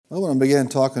I want to begin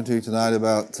talking to you tonight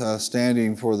about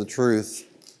standing for the truth.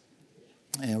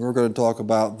 And we're going to talk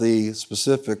about the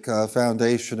specific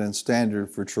foundation and standard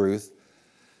for truth.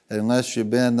 And unless you've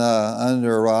been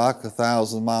under a rock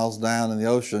 1,000 miles down in the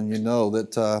ocean, you know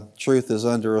that truth is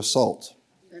under assault.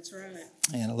 That's right.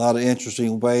 And a lot of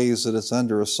interesting ways that it's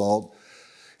under assault.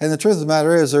 And the truth of the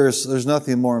matter is there's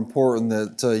nothing more important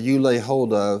that you lay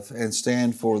hold of and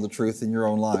stand for the truth in your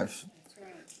own life.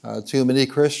 Too many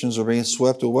Christians are being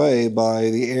swept away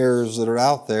by the errors that are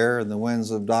out there and the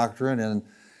winds of doctrine and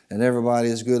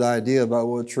everybody's good idea about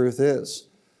what truth is.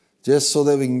 Just so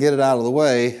that we can get it out of the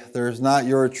way, there's not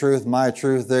your truth, my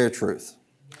truth, their truth.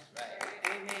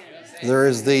 Amen. There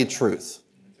is the truth.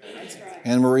 That's right.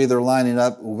 And we're either lining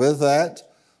up with that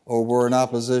or we're in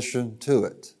opposition to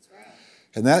it.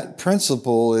 And that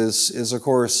principle is of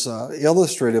course,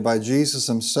 illustrated by Jesus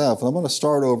himself. And I'm going to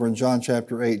start over in John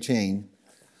chapter 18.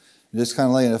 Just kind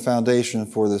of laying a foundation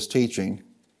for this teaching.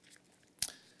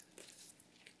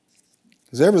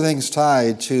 Because everything's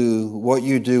tied to what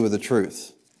you do with the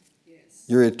truth. Yes.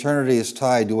 Your eternity is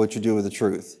tied to what you do with the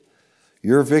truth.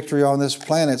 Your victory on this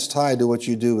planet is tied to what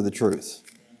you do with the truth.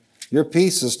 Your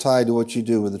peace is tied to what you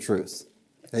do with the truth.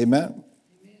 Amen?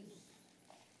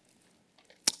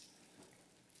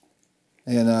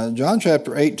 In John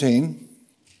chapter 18,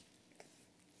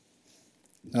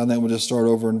 and then we'll just start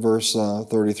over in verse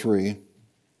 33.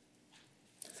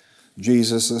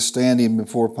 Jesus is standing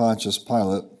before Pontius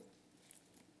Pilate.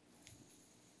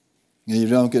 And you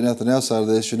don't get nothing else out of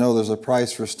this. You know there's a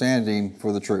price for standing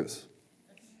for the truth.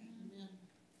 Amen.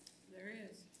 There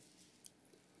is.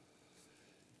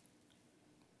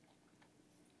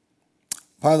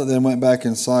 Pilate then went back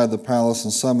inside the palace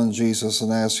and summoned Jesus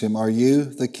and asked him, "Are you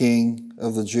the king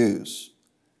of the Jews?"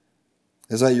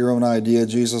 "Is that your own idea?"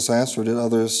 Jesus asked, "or did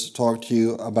others talk to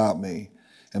you about me?"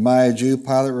 "Am I a Jew?"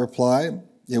 Pilate replied.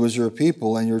 "It was your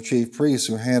people and your chief priests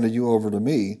who handed you over to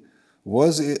me.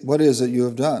 What is it you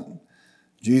have done?"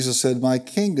 Jesus said, "My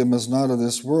kingdom is not of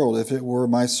this world. If it were,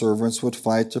 my servants would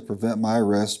fight to prevent my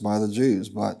arrest by the Jews.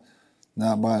 But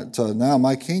now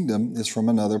my kingdom is from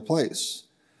another place."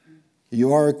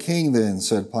 "You are a king then,"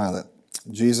 said Pilate.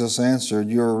 Jesus answered,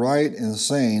 "You are right in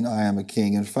saying I am a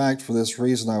king. In fact, for this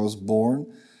reason I was born,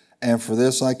 and for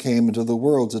this I came into the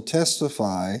world, to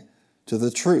testify to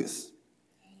the truth."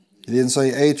 He didn't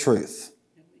say a truth.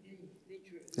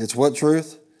 It's what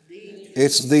truth?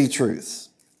 It's the truth.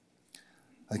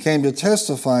 "I came to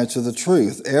testify to the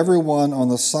truth. Everyone on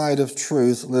the side of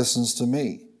truth listens to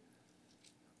me."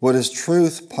 "What is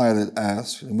truth?" Pilate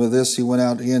asked. And with this he went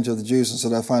out again to the Jews and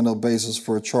said, "I find no basis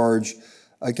for a charge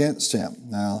against him."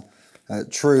 Now,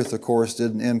 truth, of course,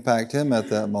 didn't impact him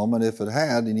at that moment. If it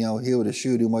had, he would have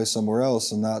shooed him away somewhere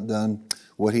else and not done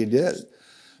what he did.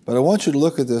 But I want you to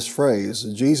look at this phrase.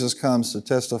 Jesus comes to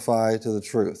testify to the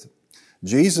truth.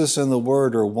 Jesus and the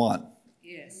Word are one.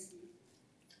 Yes.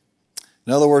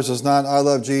 In other words, it's not I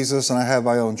love Jesus and I have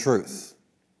my own truth.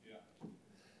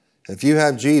 If you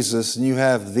have Jesus, then you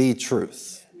have the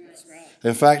truth. That's right.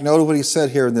 In fact, notice what he said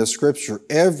here in this scripture.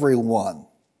 Everyone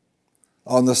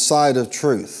on the side of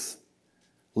truth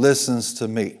listens to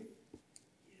me.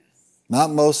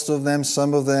 Not most of them,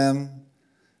 some of them.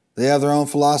 They have their own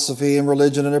philosophy and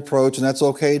religion and approach, and that's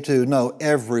okay too. No,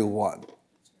 everyone.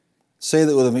 Say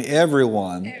that with me.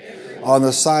 Everyone on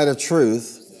the side of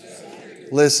truth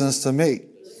listens to me.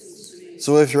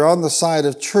 So if you're on the side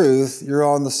of truth, you're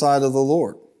on the side of the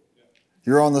Lord.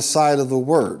 You're on the side of the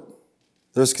Word.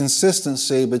 There's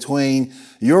consistency between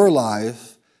your life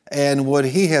and what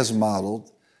He has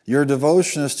modeled. Your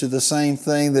devotion is to the same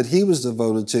thing that He was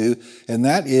devoted to, and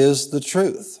that is the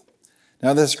truth.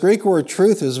 Now, this Greek word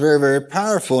truth is very, very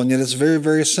powerful, and yet it's very,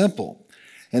 very simple.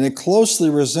 And it closely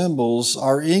resembles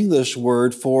our English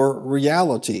word for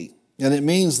reality. And it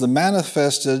means the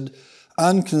manifested,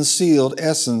 unconcealed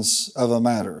essence of a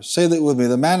matter. Say that with me.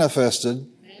 The manifested,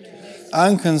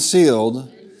 unconcealed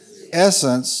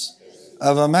essence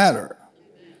of a matter.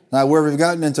 Now, where we've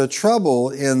gotten into trouble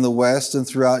in the West and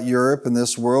throughout Europe and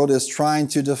this world is trying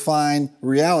to define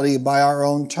reality by our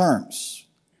own terms.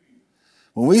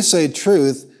 When we say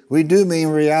truth, we do mean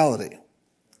reality.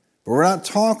 But we're not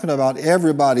talking about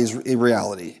everybody's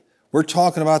reality. We're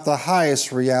talking about the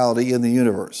highest reality in the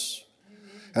universe.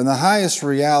 And the highest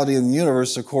reality in the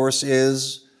universe, of course,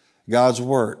 is God's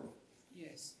Word.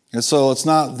 Yes. And so it's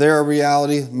not their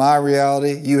reality, my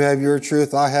reality. You have your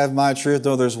truth, I have my truth.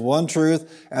 No, there's one truth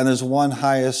and there's one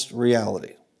highest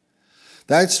reality.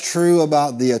 That's true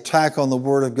about the attack on the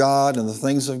Word of God and the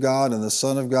things of God and the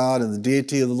Son of God and the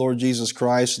deity of the Lord Jesus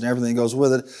Christ and everything that goes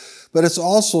with it. But it's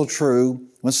also true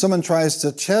When someone tries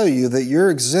to tell you that your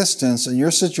existence and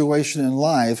your situation in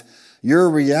life, your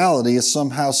reality is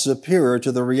somehow superior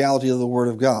to the reality of the Word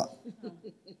of God.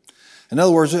 In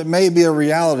other words, it may be a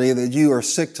reality that you are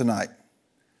sick tonight,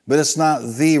 but it's not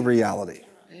the reality.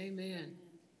 Amen.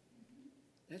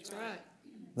 That's right.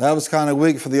 That was kind of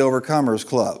weak for the Overcomers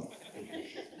Club.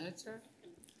 That's right.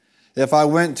 If I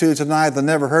went to tonight the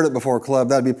Never Heard It Before Club,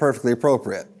 that'd be perfectly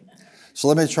appropriate. So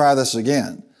let me try this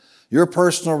again. Your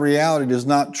personal reality does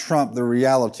not trump the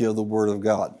reality of the Word of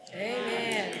God.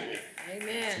 Amen.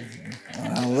 Amen.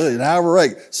 Hallelujah. Now we're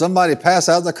right. Somebody pass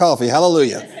out the coffee.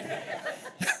 Hallelujah.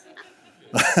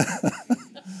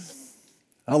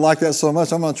 I like that so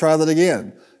much, I'm going to try that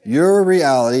again. Your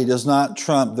reality does not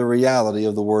trump the reality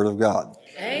of the Word of God.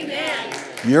 Amen.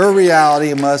 Your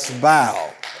reality must bow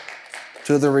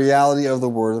to the reality of the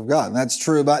Word of God. And that's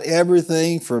true about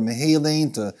everything from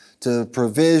healing to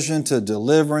provision, to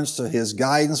deliverance, to His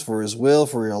guidance for His will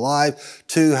for your life,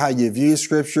 to how you view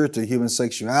Scripture, to human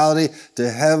sexuality, to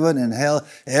heaven and hell.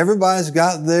 Everybody's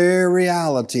got their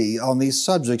reality on these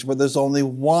subjects, but there's only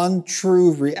one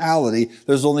true reality.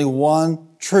 There's only one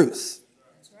truth.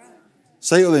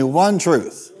 Say it with me, one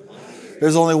truth.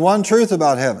 There's only one truth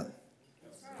about heaven,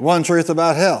 one truth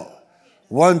about hell,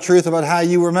 one truth about how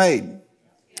you were made,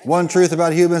 one truth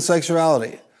about human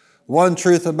sexuality, one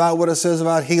truth about what it says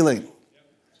about healing,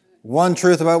 one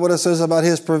truth about what it says about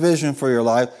His provision for your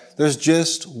life. There's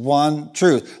just one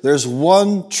truth. There's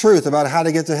one truth about how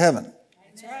to get to heaven.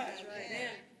 That's right.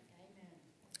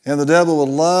 And the devil would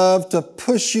love to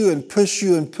push you and push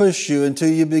you and push you until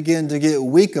you begin to get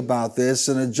weak about this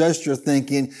and adjust your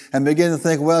thinking and begin to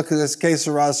think, well, because it's que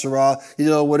sera,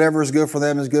 whatever is good for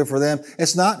them is good for them.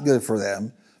 It's not good for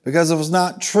them. Because if it's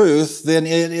not truth, then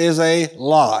it is a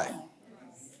lie.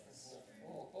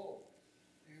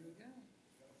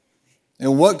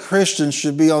 And what Christian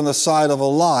should be on the side of a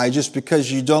lie just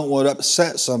because you don't want to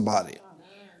upset somebody?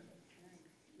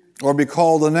 Or be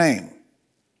called a name?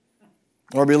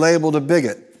 Or be labeled a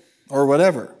bigot? Or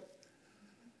whatever.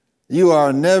 You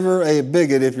are never a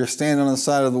bigot if you're standing on the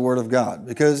side of the Word of God.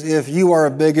 Because if you are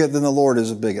a bigot, then the Lord is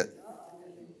a bigot.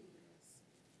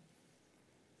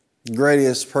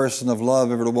 Greatest person of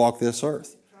love ever to walk this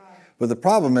earth. But the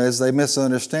problem is they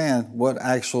misunderstand what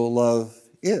actual love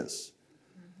is.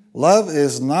 Love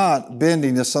is not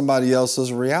bending to somebody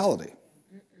else's reality.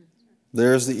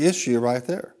 There's the issue right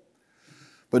there.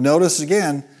 But notice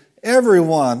again,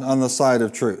 everyone on the side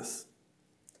of truth.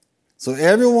 So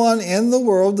everyone in the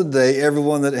world today,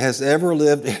 everyone that has ever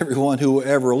lived, everyone who will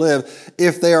ever live,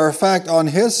 if they are in fact on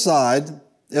His side,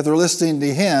 if they're listening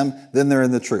to Him, then they're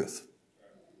in the truth.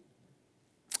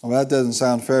 Well, that doesn't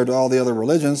sound fair to all the other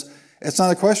religions. It's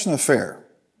not a question of fair.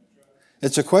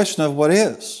 It's a question of what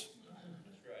is.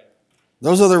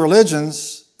 Those other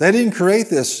religions, they didn't create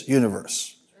this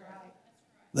universe.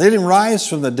 They didn't rise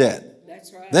from the dead.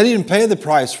 They didn't pay the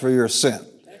price for your sin.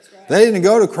 They didn't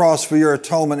go to the cross for your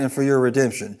atonement and for your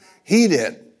redemption. He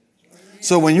did.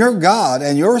 So when you're God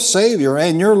and your Savior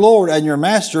and your Lord and your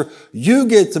Master, you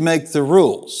get to make the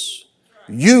rules.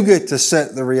 You get to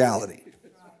set the reality.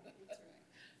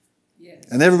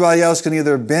 And everybody else can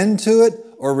either bend to it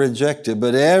or reject it.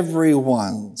 But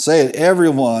everyone, say it,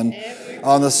 everyone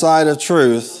on the side of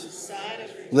truth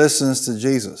listens to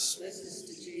Jesus.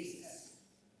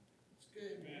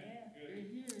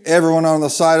 Everyone on the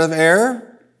side of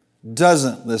error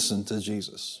doesn't listen to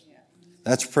Jesus.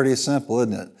 That's pretty simple,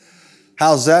 isn't it?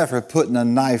 How's that for putting a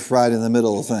knife right in the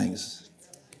middle of things?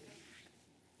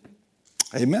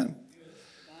 Amen.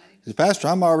 Pastor,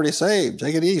 I'm already saved.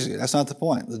 Take it easy. That's not the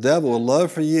point. The devil would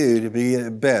love for you to be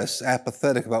at best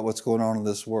apathetic about what's going on in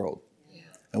this world.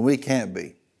 And we can't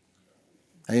be.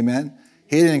 Amen.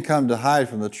 He didn't come to hide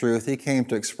from the truth. He came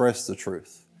to express the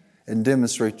truth and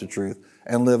demonstrate the truth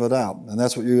and live it out. And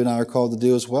that's what you and I are called to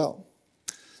do as well.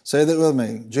 Say that with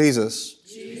me. Jesus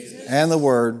and the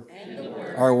Word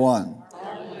are one.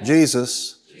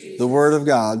 Jesus, the Word of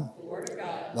God,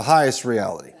 the highest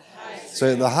reality.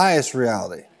 Say the highest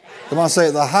reality. Come on, say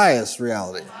it, the highest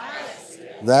reality.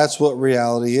 That's what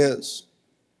reality is.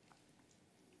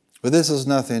 But this is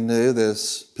nothing new,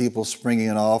 this people springing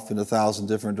off in 1,000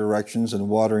 different directions and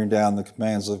watering down the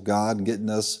commands of God and getting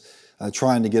us,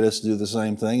 trying to get us to do the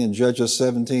same thing. In Judges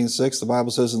 17:6, the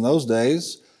Bible says, in those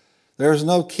days, there was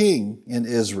no king in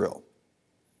Israel.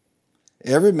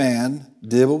 Every man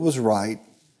did what was right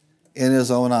in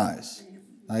his own eyes.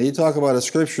 Now, you talk about a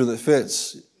scripture that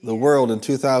fits the world in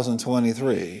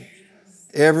 2023.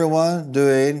 Everyone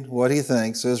doing what he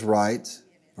thinks is right,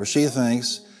 or she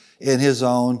thinks, in his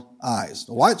own eyes.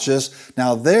 Watch this.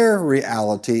 Now, their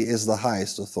reality is the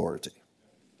highest authority.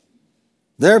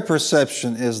 Their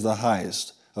perception is the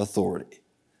highest authority.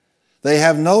 They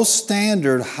have no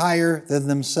standard higher than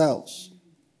themselves.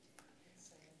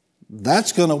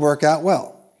 That's going to work out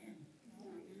well.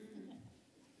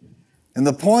 And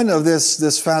the point of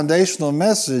this foundational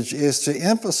message is to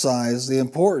emphasize the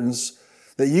importance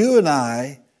that you and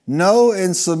I know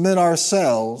and submit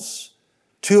ourselves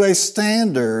to a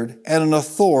standard and an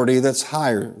authority that's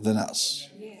higher than us.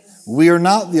 Yes. We are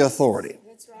not the authority.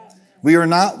 That's right. We are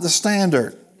not the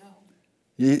standard. No.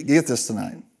 You get this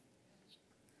tonight.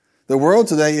 The world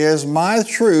today is, my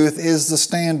truth is the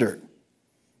standard.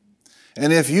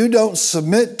 And if you don't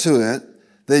submit to it,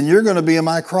 then you're going to be in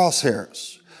my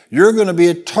crosshairs. You're going to be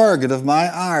a target of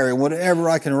my ire, and whatever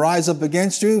I can rise up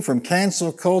against you, from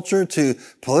cancel culture to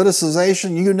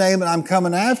politicization, you name it, I'm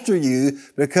coming after you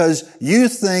because you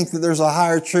think that there's a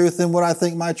higher truth than what I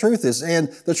think my truth is. And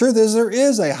the truth is, there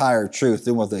is a higher truth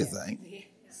than what they think.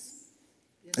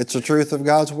 It's the truth of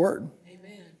God's Word.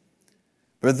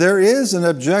 But there is an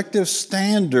objective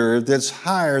standard that's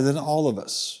higher than all of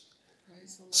us.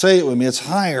 Say it with me. It's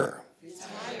higher.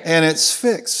 And it's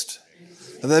fixed.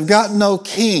 They've got no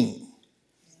king.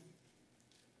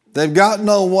 They've got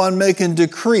no one making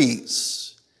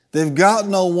decrees. They've got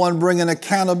no one bringing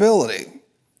accountability.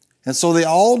 And so they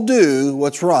all do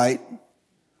what's right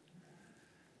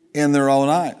in their own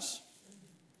eyes.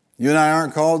 You and I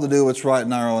aren't called to do what's right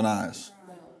in our own eyes.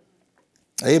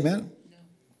 Amen.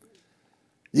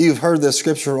 You've heard this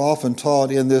scripture often taught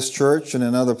in this church and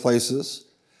in other places.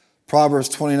 Proverbs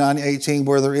 29:18,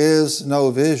 where there is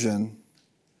no vision,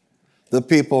 the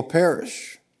people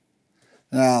perish.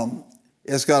 Now,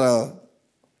 it's got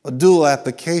a dual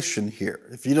application here.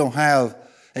 If you don't have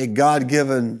a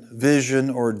God-given vision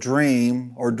or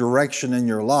dream or direction in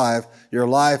your life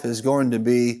is going to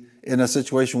be in a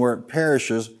situation where it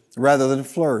perishes rather than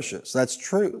flourishes. That's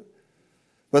true.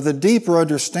 But the deeper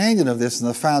understanding of this and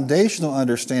the foundational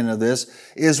understanding of this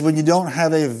is when you don't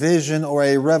have a vision or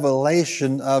a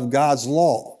revelation of God's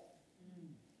law.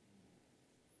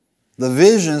 The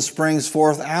vision springs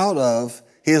forth out of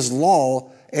His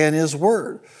law and His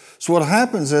word. So what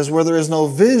happens is, where there is no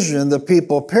vision, the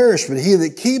people perish. But he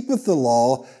that keepeth the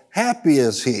law, happy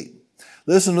is he.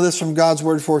 Listen to this from God's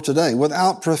word for today.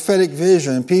 Without prophetic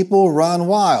vision, people run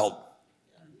wild.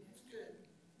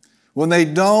 When they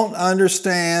don't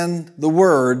understand the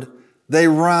word, they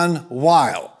run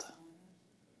wild.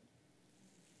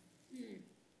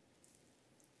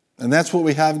 And that's what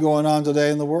we have going on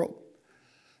today in the world.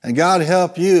 And God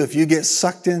help you if you get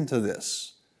sucked into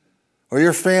this, or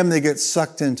your family gets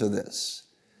sucked into this.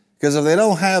 Because if they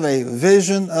don't have a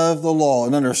vision of the law,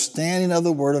 an understanding of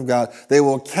the Word of God, they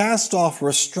will cast off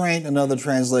restraint, another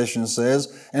translation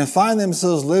says, and find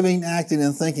themselves living, acting,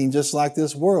 and thinking just like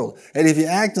this world. And if you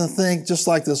act and think just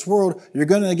like this world, you're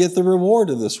going to get the reward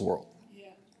of this world. Yeah.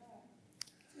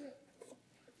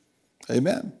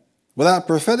 Amen. Without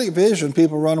prophetic vision,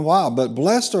 people run wild, but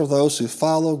blessed are those who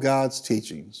follow God's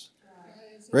teachings.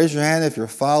 Raise your hand if you're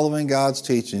following God's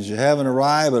teachings. You haven't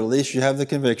arrived, but at least you have the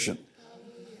conviction.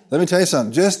 Let me tell you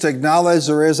something. Just to acknowledge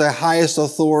there is a highest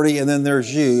authority and then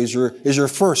there's you is your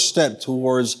first step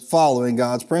towards following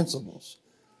God's principles.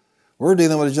 We're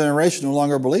dealing with a generation who no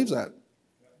longer believes that.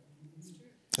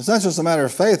 It's not just a matter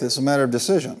of faith, it's a matter of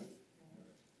decision.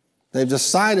 They've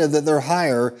decided that they're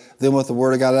higher than what the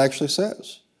Word of God actually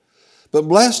says. But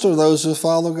blessed are those who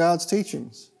follow God's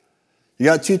teachings. You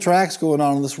got two tracks going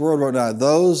on in this world right now.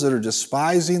 Those that are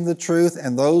despising the truth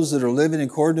and those that are living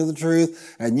according to the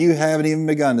truth, and you haven't even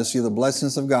begun to see the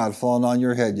blessings of God falling on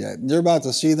your head yet. You're about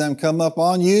to see them come up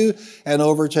on you and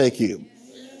overtake you.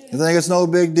 You think it's no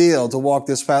big deal to walk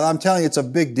this path. I'm telling you, it's a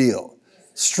big deal.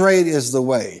 Straight is the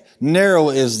way.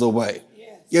 Narrow is the way.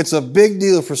 It's a big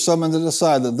deal for someone to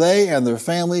decide that they and their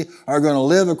family are going to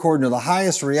live according to the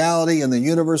highest reality in the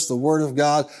universe, the Word of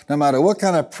God, no matter what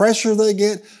kind of pressure they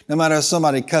get, no matter if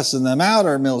somebody cussing them out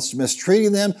or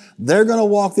mistreating them, they're going to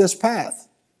walk this path.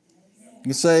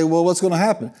 You say, well, what's going to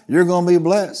happen? You're going to be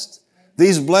blessed.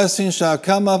 These blessings shall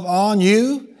come up on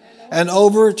you and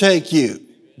overtake you.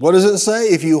 What does it say?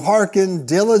 If you hearken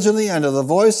diligently unto the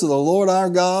voice of the Lord our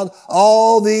God,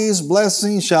 all these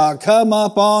blessings shall come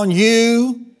up on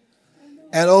you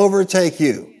and overtake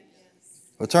you.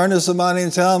 Well, turn to somebody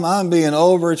and tell them, I'm being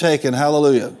overtaken.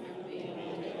 Hallelujah.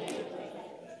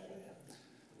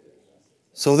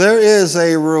 So there is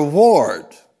a reward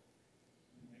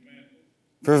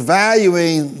for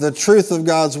valuing the truth of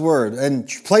God's Word and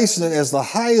placing it as the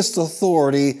highest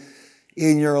authority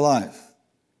in your life.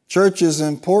 Church is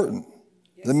important.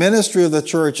 The ministry of the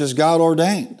church is God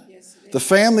ordained. The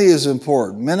family is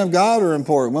important. Men of God are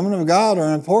important. Women of God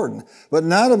are important. But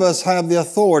none of us have the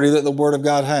authority that the Word of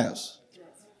God has.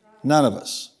 None of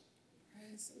us.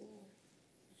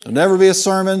 There'll never be a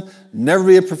sermon, never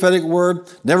be a prophetic word,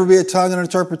 never be a tongue and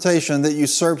interpretation that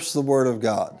usurps the Word of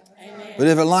God. Amen. But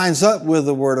if it lines up with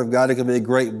the Word of God, it can be a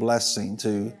great blessing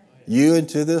to you and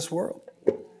to this world.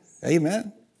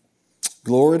 Amen.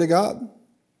 Glory to God.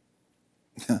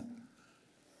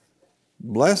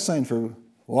 Blessing for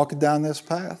walking down this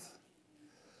path.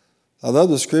 I love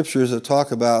the scriptures that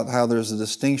talk about how there's a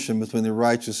distinction between the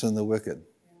righteous and the wicked.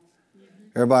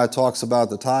 Everybody talks about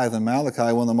the tithe in Malachi.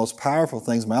 One of the most powerful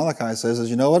things Malachi says is,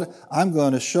 you know what? I'm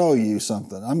going to show you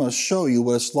something. I'm going to show you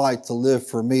what it's like to live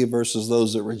for me versus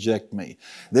those that reject me.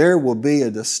 There will be a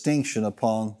distinction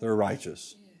upon the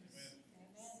righteous.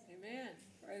 Amen.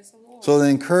 Praise the Lord. So the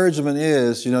encouragement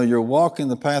is, you're walking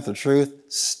the path of truth.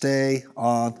 Stay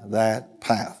on that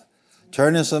path.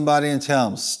 Turn to somebody and tell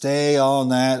them, stay on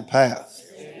that path.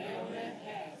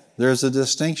 There's a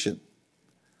distinction.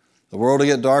 The world will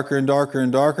get darker and darker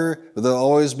and darker, but there'll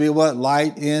always be what?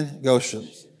 Light in Goshen.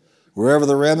 Wherever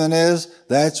the remnant is,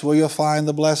 that's where you'll find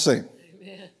the blessing.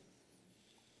 Amen.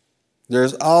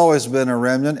 There's always been a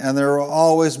remnant, and there will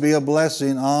always be a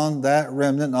blessing on that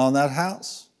remnant, on that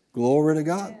house. Glory to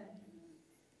God.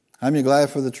 How many are glad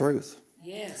for the truth?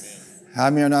 Yes. How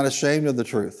many are not ashamed of the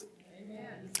truth?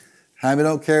 Amen. How many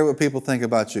don't care what people think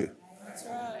about you? That's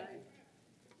right.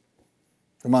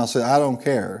 Come on, say, I don't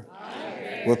care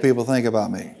what people think about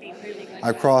me.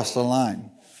 I crossed the line.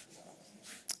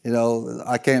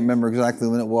 I can't remember exactly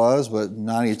when it was, but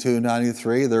 92,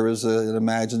 93, there was an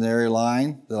imaginary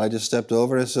line that I just stepped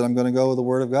over and I said, I'm going to go with the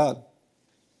Word of God.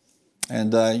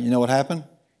 And you know what happened?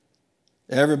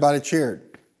 Everybody cheered.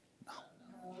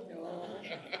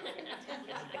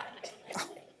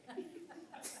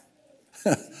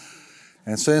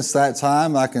 And since that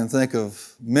time, I can think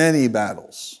of many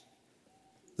battles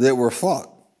that were fought.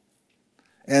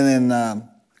 And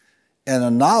a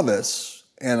novice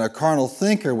and a carnal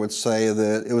thinker would say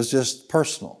that it was just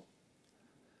personal.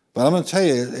 But I'm going to tell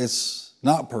you, it's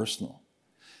not personal.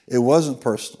 It wasn't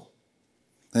personal.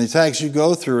 And the attacks you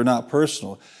go through are not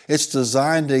personal. It's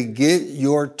designed to get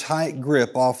your tight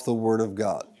grip off the Word of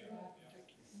God.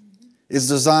 It's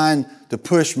designed to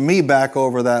push me back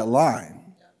over that line.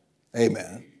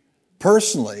 Amen.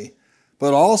 Personally,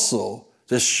 but also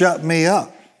to shut me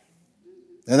up.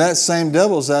 And that same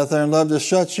devil's out there and love to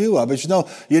shut you up. But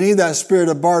you need that spirit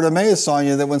of Bartimaeus on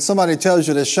you that when somebody tells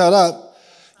you to shut up,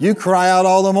 you cry out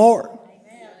all the more.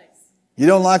 You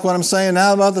don't like what I'm saying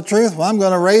now about the truth? Well, I'm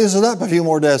going to raise it up a few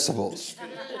more decibels.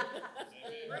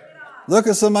 Look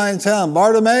at somebody and tell them,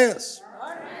 Bartimaeus,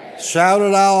 shout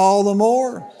it out all the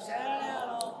more.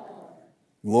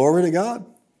 Glory to God.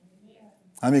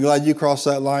 I'm glad you crossed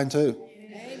that line too.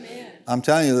 Amen. I'm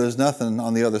telling you, there's nothing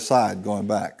on the other side going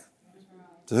back.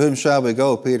 To whom shall we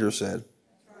go, Peter said.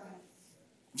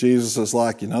 Jesus is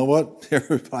like, you know what?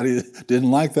 Everybody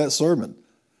didn't like that sermon.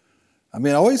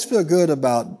 I always feel good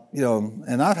about,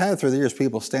 and I've had through the years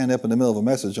people stand up in the middle of a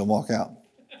message and walk out.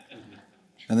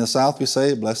 In the South, we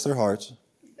say, bless their hearts.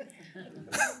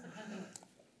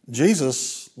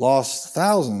 Jesus lost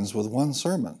thousands with one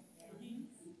sermon.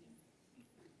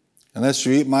 Unless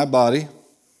you eat my body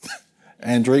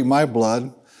and drink my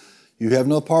blood, you have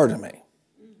no part in me.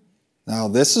 Now,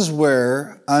 this is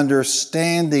where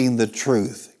understanding the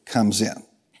truth comes in.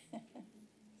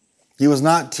 He was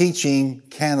not teaching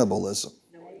cannibalism.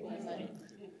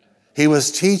 He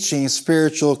was teaching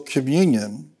spiritual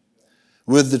communion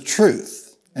with the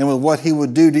truth and with what he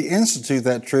would do to institute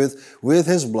that truth with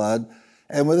his blood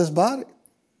and with his body.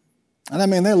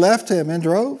 And they left him in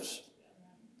droves.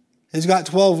 He's got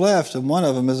 12 left, and one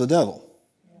of them is a devil.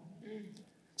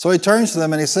 So he turns to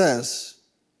them and he says,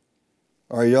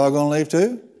 are y'all going to leave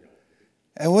too?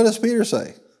 And what does Peter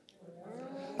say?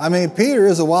 Peter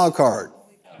is a wild card.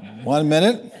 1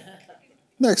 minute,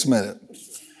 next minute.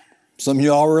 Some of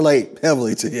y'all relate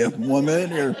heavily to him. 1 minute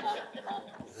here.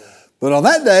 But on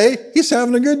that day, he's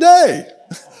having a good day.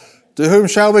 To whom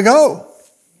shall we go?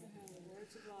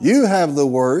 You have the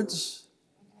words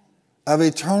of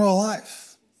eternal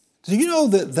life. Do you know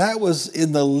that was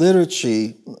in the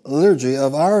liturgy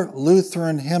of our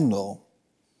Lutheran hymnal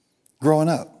growing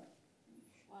up?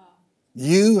 Wow.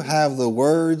 You have the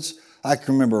words. I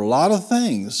can remember a lot of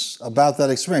things about that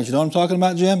experience. You know what I'm talking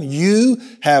about, Jim? You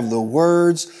have the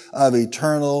words of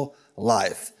eternal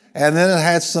life. And then it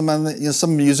had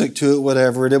some music to it,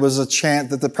 whatever. It was a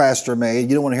chant that the pastor made.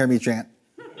 You don't want to hear me chant.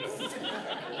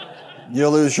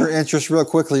 You'll lose your interest real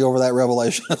quickly over that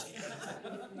revelation.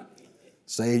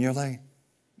 Stay in your lane.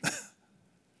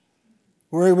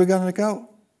 where are we going to go?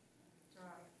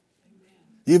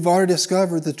 You've already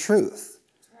discovered the truth.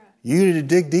 You need to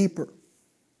dig deeper.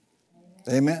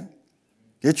 Amen.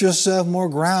 Get yourself more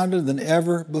grounded than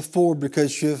ever before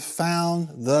because you've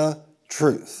found the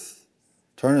truth.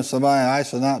 Turn to somebody, I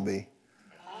shall not be.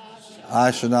 I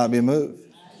shall not be moved.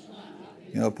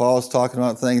 You know, Paul's talking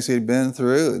about things he'd been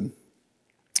through and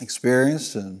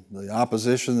experienced and the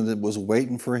opposition that was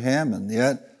waiting for him. And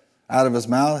yet, out of his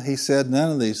mouth, he said,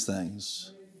 none of these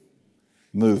things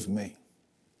move me.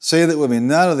 Say that with me.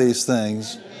 None of these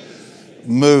things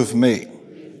move me.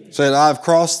 Said, I've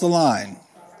crossed the line.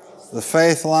 The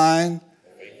faith line,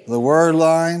 the word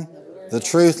line, the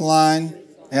truth line,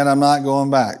 and I'm not going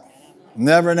back.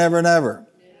 Never, never, never.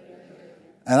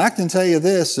 And I can tell you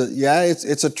this, that yeah,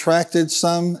 it's attracted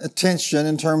some attention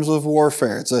in terms of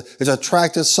warfare. It's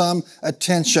attracted some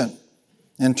attention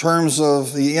in terms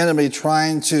of the enemy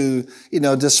trying to,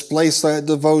 displace that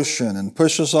devotion and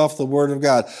push us off the Word of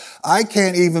God. I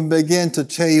can't even begin to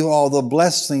tell you all the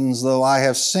blessings, though, I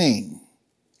have seen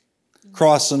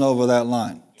crossing over that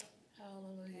line.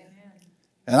 Hallelujah.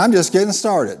 And I'm just getting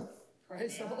started.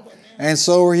 Praise the Lord. And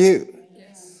so are you.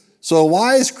 Yes. So a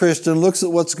wise Christian looks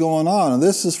at what's going on. And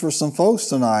this is for some folks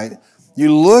tonight.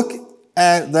 You look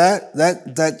at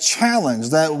that challenge,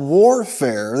 that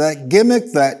warfare, that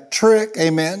gimmick, that trick,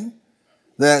 amen,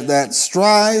 that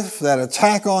strife, that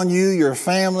attack on you, your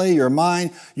family, your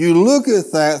mind. You look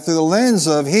at that through the lens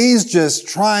of he's just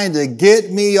trying to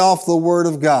get me off the Word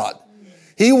of God.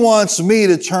 He wants me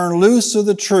to turn loose of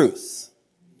the truth.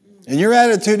 And your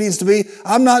attitude needs to be,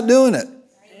 I'm not doing it.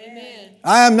 Amen.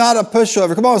 I am not a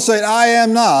pushover. Come on, say it. I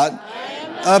am not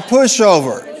a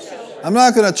pushover. I'm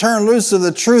not going to turn loose of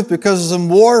the truth because of some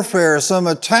warfare, some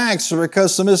attacks, or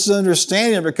because some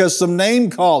misunderstanding, or because some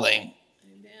name calling.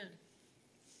 Amen.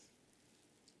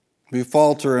 We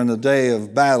falter in the day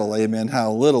of battle, amen.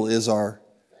 How little is our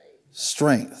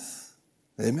strength.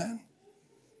 Amen.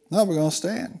 No, we're going to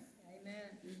stand.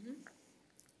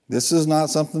 This is not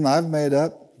something I've made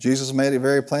up. Jesus made it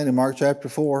very plain in Mark chapter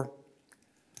 4.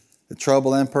 The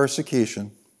trouble and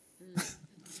persecution.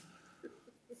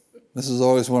 This is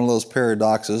always one of those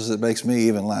paradoxes that makes me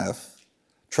even laugh.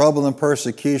 Trouble and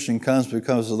persecution comes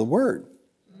because of the Word.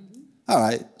 All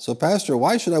right, so Pastor,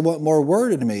 why should I want more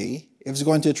Word in me if it's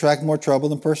going to attract more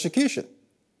trouble and persecution?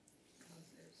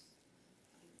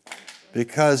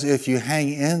 Because if you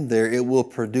hang in there, it will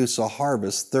produce a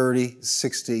harvest 30,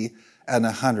 60, and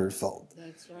 100-fold.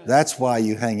 That's right. That's why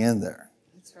you hang in there.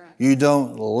 That's right. You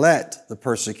don't let the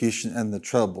persecution and the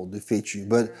trouble defeat you.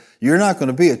 But you're not going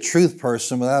to be a truth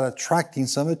person without attracting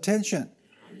some attention.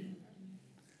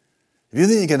 If you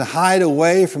think you can hide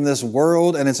away from this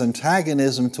world and its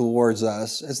antagonism towards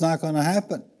us, it's not going to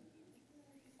happen.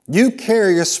 You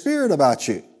carry a spirit about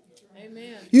you.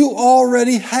 Amen. You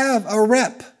already have a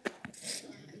rep.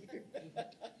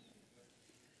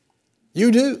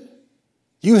 You do.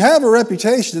 You have a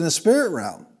reputation in the spirit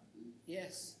realm.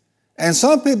 Yes. And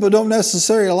some people don't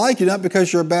necessarily like you, not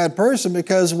because you're a bad person,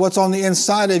 because what's on the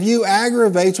inside of you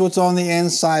aggravates what's on the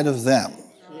inside of them.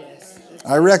 Yes.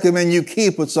 I recommend you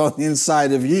keep what's on the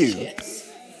inside of you.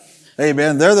 Yes.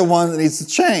 Amen. They're the one that needs to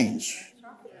change.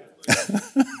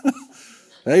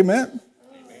 Amen.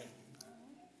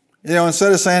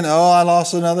 Instead of saying, oh, I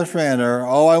lost another friend, or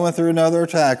oh, I went through another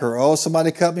attack, or oh,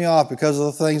 somebody cut me off because of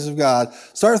the things of God,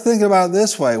 start thinking about it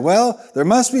this way. Well, there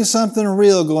must be something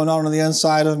real going on the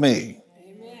inside of me.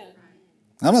 Amen.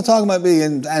 I'm not talking about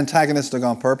being antagonistic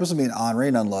on purpose and being ornery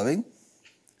and unloving.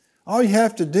 All you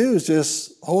have to do is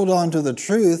just hold on to the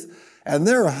truth, and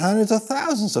there are hundreds of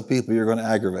thousands of people you're going to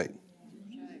aggravate.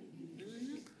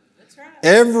 That's right.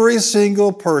 Every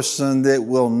single person that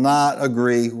will not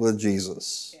agree with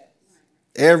Jesus.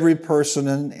 Every person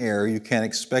in error, you can't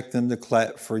expect them to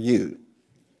clap for you.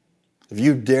 If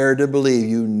you dare to believe,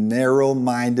 you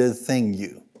narrow-minded thing,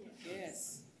 you,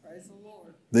 Yes. Praise the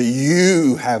Lord. that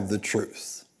you have the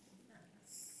truth.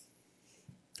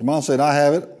 Come on, say it, I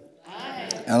have it.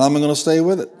 And I'm going to stay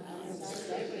with it.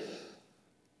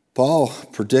 Paul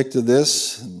predicted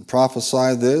this and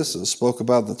prophesied this and spoke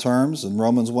about the terms in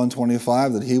Romans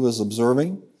 1:25 that he was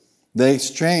observing. They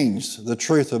exchanged the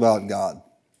truth about God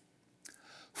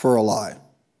for a lie,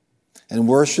 and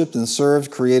worshipped and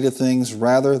served created things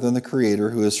rather than the Creator,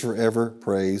 who is forever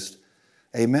praised.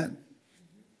 Amen.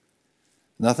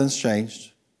 Nothing's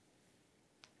changed.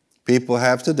 People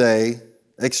have today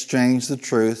exchanged the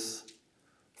truth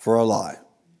for a lie.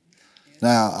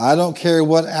 Now, I don't care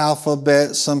what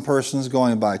alphabet some person's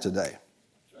going by today.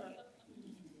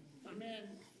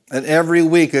 And every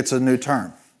week it's a new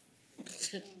term.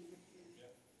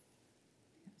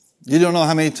 You don't know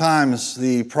how many times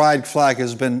the pride flag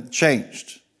has been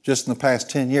changed just in the past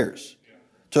 10 years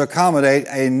to accommodate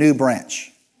a new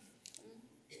branch.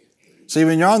 See,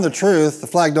 when you're on the truth, the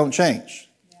flag don't change.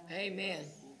 Amen.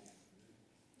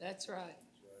 That's right.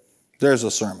 There's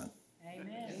a sermon.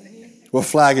 Amen. What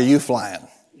flag are you flying?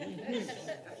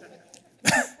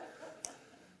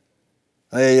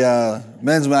 A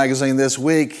men's magazine this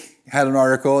week had an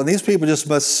article, and these people just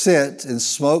must sit and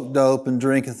smoke dope and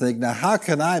drink and think, now how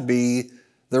can I be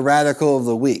the radical of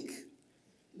the week?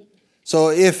 So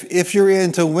if you're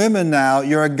into women now,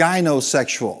 you're a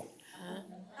gynosexual.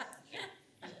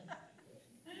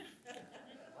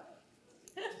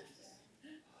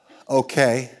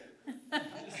 Okay.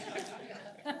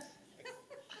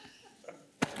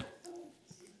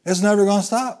 It's never going to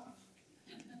stop.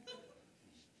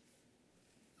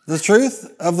 The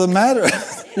truth of the matter.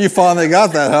 You finally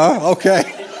got that, huh? Okay.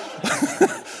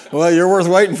 Well, you're worth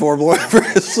waiting for, boy.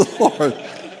 Praise the Lord.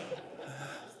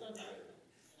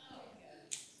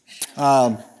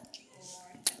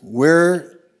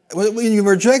 When you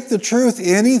reject the truth,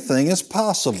 anything is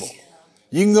possible.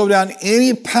 You can go down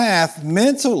any path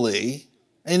mentally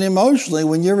and emotionally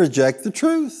when you reject the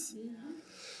truth.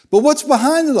 But what's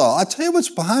behind it all? I tell you what's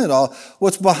behind it all.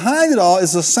 What's behind it all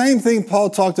is the same thing Paul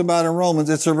talked about in Romans.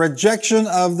 It's a rejection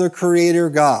of the Creator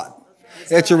God.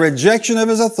 It's a rejection of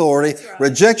His authority,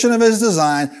 rejection of His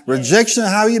design, rejection of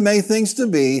how He made things to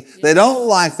be. They don't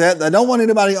like that. They don't want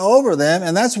anybody over them,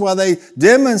 and that's why they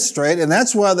demonstrate, and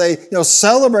that's why they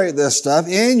celebrate this stuff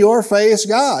in your face,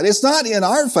 God. It's not in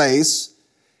our face.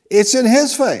 It's in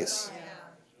His face.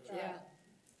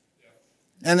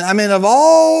 And I mean, of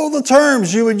all the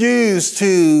terms you would use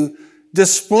to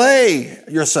display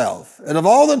yourself, and of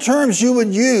all the terms you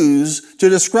would use to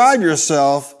describe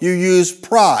yourself, you use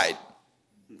pride.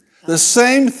 The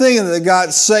same thing that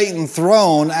got Satan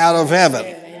thrown out of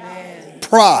heaven.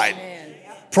 Pride.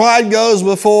 Pride goes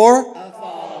before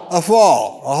a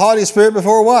fall. A haughty spirit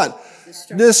before what?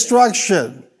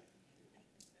 Destruction.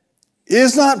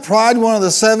 Is not pride one of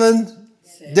the 7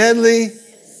 deadly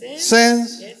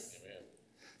sins?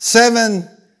 7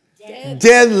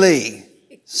 deadly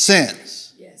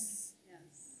sins. Yes.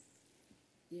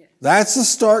 That's the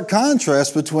stark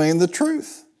contrast between the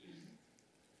truth.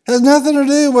 It has nothing to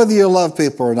do whether you love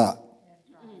people or not.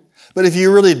 But if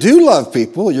you really do love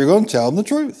people, you're going to tell them the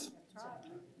truth.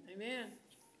 Amen.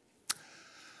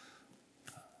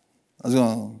 I was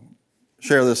going to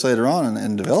share this later on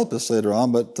and develop this later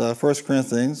on, but 1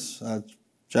 Corinthians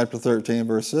chapter 13,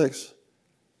 verse 6.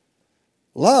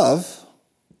 Love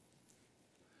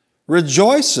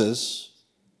rejoices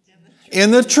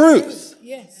in the truth.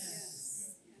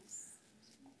 Yes.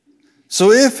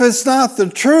 So if it's not the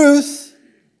truth,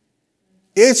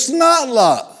 it's not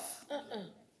love.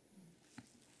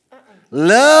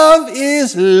 Love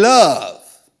is love.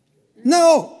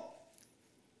 No.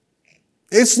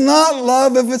 It's not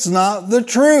love if it's not the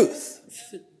truth.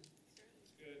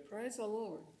 Praise the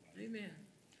Lord. Amen.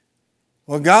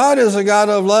 Well, God is a God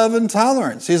of love and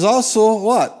tolerance. He's also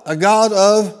what? A God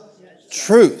of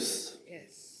truth.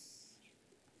 Yes.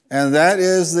 And that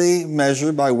is the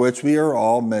measure by which we are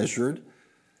all measured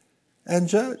and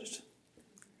judged.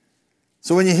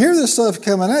 So when you hear this stuff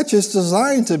coming at you, it's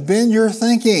designed to bend your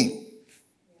thinking,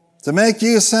 to make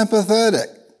you sympathetic.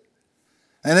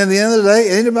 And at the end of the day,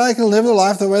 anybody can live their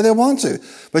life the way they want to.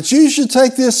 But you should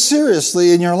take this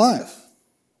seriously in your life.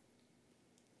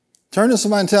 Turn to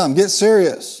somebody and tell them, get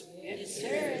serious. Get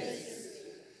serious.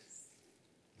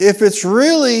 If it's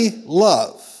really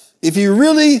love, if you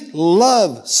really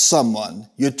love someone,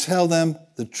 you tell them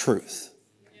the truth.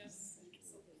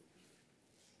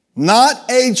 Not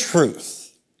a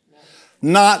truth.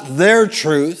 Not their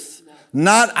truth.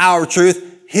 Not our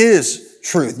truth. His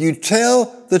truth. You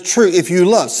tell the truth. If you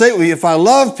love, say it with me, if I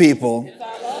love people,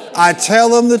 I tell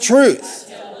them the truth.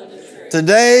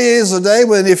 Today is the day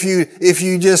when if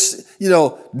you just,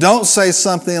 don't say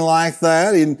something like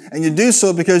that and you do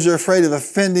so because you're afraid of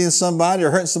offending somebody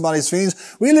or hurting somebody's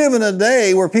feelings. We live in a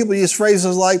day where people use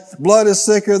phrases like blood is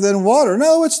thicker than water.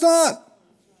 No, it's not.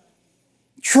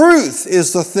 Truth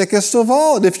is the thickest of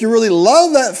all. And if you really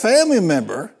love that family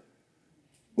member,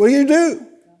 what do?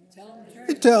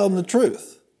 You tell them the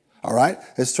truth. All right,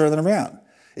 let's turn it around.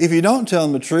 If you don't tell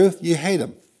them the truth, you hate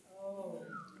them.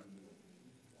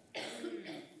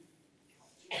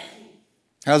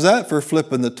 How's that for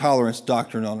flipping the tolerance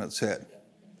doctrine on its head?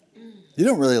 You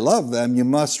don't really love them. You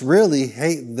must really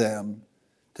hate them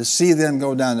to see them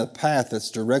go down a path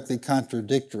that's directly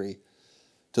contradictory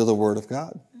to the Word of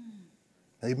God.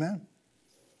 Amen.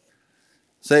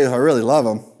 Say, if I really love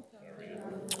them,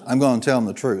 I'm going to tell them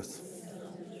the truth.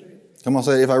 Come on,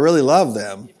 say, if I really love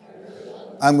them,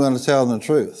 I'm going to tell them the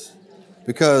truth.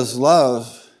 Because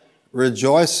love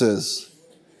rejoices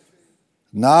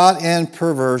not in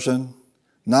perversion,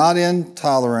 not in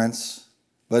tolerance,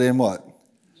 but in what?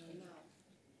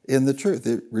 In the truth.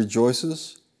 It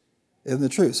rejoices in the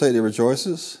truth. Say it, it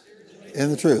rejoices in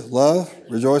the truth. Love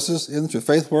rejoices in the truth.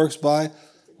 Faith works by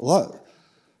love.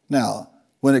 Now,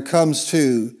 when it comes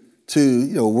to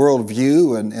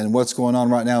worldview and what's going on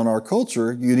right now in our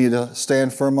culture, you need to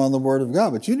stand firm on the Word of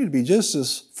God. But you need to be just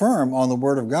as firm on the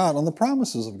Word of God, on the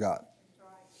promises of God.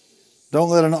 Don't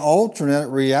let an alternate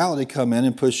reality come in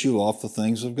and push you off the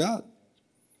things of God.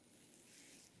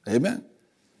 Amen.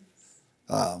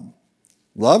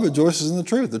 Love rejoices in the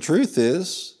truth. The truth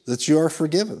is that you are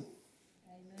forgiven.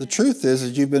 The truth is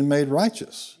that you've been made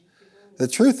righteous. The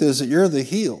truth is that you're the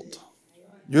healed.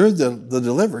 You're the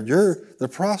delivered. You're the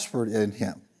prospered in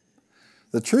Him.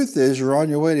 The truth is you're on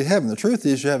your way to heaven. The truth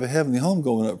is you have a heavenly home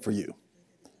going up for you.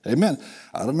 Amen.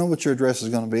 I don't know what your address is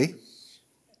going to be,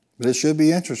 but it should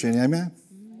be interesting. Amen.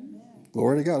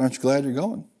 Glory to God. Aren't you glad you're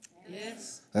going?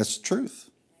 Yes. That's the truth.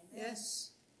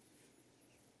 Yes.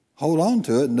 Hold on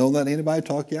to it and don't let anybody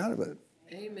talk you out of it.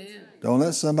 Amen. Don't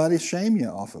let somebody shame you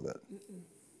off of it.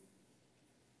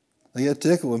 I get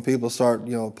tickled when people start,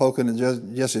 poking at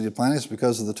Jesse Duplantis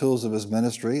because of the tools of his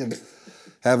ministry and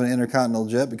having an intercontinental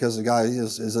jet because the guy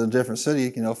is in a different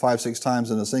city, 5-6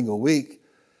 times in a single week.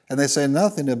 And they say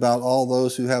nothing about all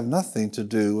those who have nothing to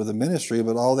do with the ministry,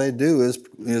 but all they do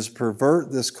is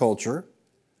pervert this culture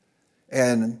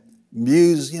and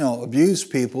abuse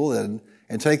people and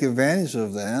take advantage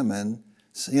of them and,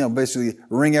 basically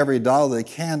wring every dollar they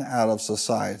can out of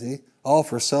society, all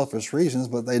for selfish reasons,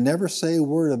 but they never say a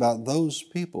word about those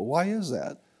people. Why is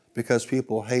that? Because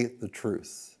people hate the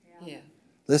truth. Yeah.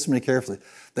 Listen to me carefully.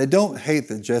 They don't hate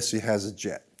that Jesse has a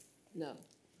jet. No.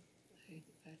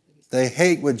 They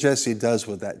hate what Jesse does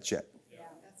with that jet. Yeah.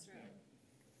 That's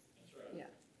right. Yeah.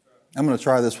 I'm going to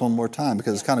try this one more time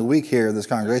because it's kind of weak here in this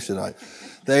congregation tonight.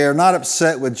 They are not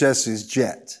upset with Jesse's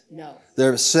jet. No.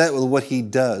 They're upset with what he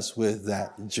does with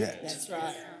that jet. That's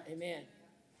right. Amen.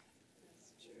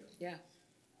 Yeah.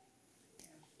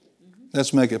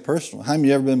 Let's make it personal. How many of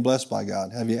you ever been blessed by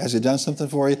God? Has He done something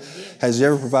for you? Has He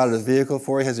ever provided a vehicle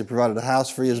for you? Has He provided a house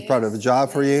for you? Has He provided a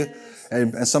job for you?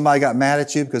 And somebody got mad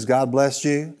at you because God blessed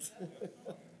you?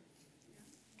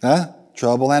 Huh?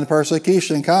 Trouble and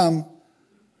persecution come.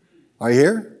 Are you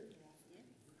here?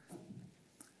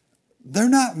 They're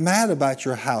not mad about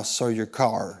your house or your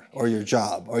car or your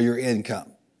job or your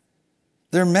income.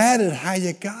 They're mad at how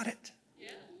you got it.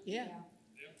 Yeah.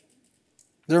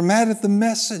 They're mad at the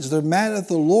message. They're mad at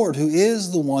the Lord who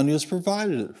is the one who has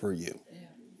provided it for you.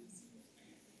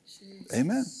 Jesus.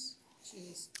 Amen.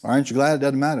 Jesus. Aren't you glad it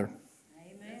doesn't matter?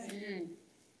 Amen.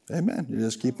 Amen. You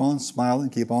just keep on smiling,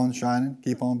 keep on shining,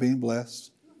 keep on being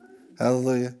blessed.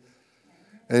 Hallelujah.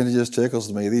 And it just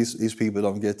tickles me. These people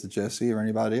don't get to Jesse or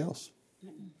anybody else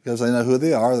because they know who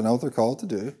they are. They know what they're called to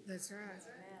do. That's right.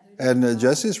 And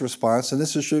Jesse's response, and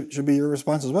this should be your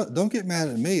response as well, don't get mad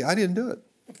at me. I didn't do it.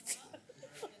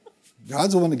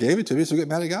 God's the one that gave it to me, so get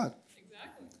mad at God.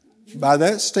 Exactly. By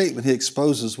that statement, he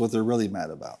exposes what they're really mad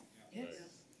about. Yes.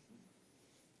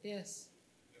 Yes.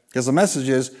 Because the message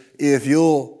is, if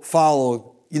you'll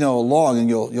follow along and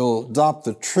you'll adopt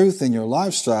the truth in your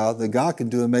lifestyle, that God can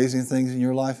do amazing things in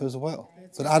your life as well.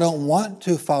 But I don't want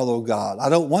to follow God. I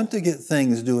don't want to get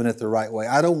things doing it the right way.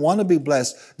 I don't want to be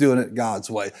blessed doing it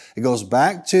God's way. It goes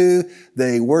back to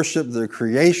they worship the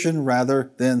creation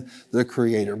rather than the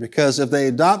Creator. Because if they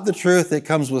adopt the truth, it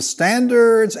comes with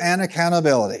standards and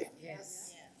accountability.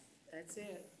 Yes. That's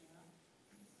it.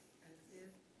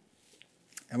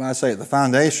 And I say the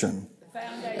foundation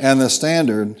and the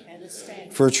standard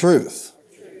for truth.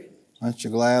 Aren't you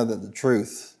glad that the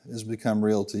truth has become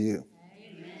real to you?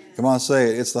 Come on,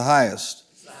 say it. It's the highest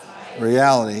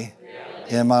reality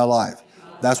in my life.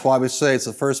 That's why we say it's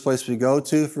the first place we go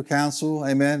to for counsel.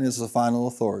 Amen. It's the final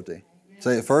authority.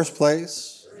 Say it, first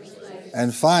place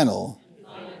and final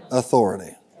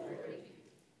authority.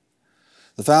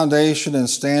 The foundation and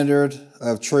standard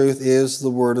of truth is the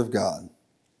Word of God.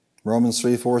 Romans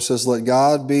 3:4 says, let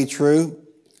God be true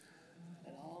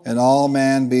and all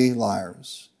men be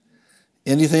liars.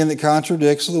 Anything that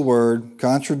contradicts the Word,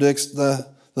 contradicts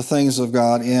the things of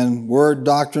God in word,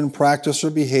 doctrine, practice,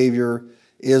 or behavior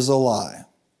is a lie.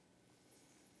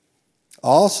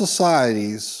 All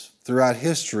societies throughout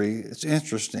history, it's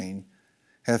interesting,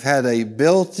 have had a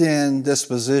built-in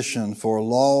disposition for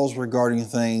laws regarding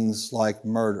things like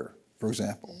murder, for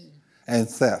example, and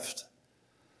theft.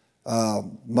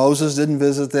 Moses didn't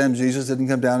visit them. Jesus didn't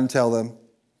come down and tell them.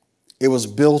 It was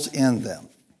built in them.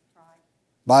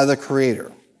 by the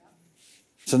Creator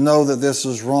to know that this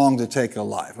is wrong to take a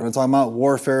life. When I'm talking about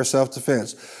warfare,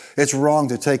 self-defense, it's wrong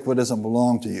to take what doesn't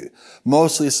belong to you.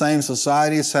 Mostly same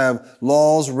societies have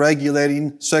laws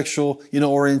regulating sexual,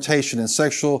 orientation and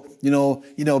sexual,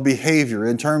 behavior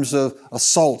in terms of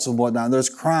assaults and whatnot. There's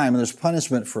crime and there's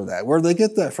punishment for that. Where do they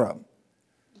get that from?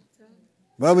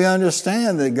 Well, we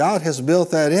understand that God has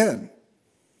built that in.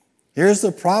 Here's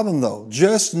the problem, though.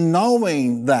 Just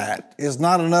knowing that is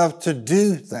not enough to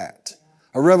do that.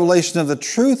 A revelation of the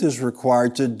truth is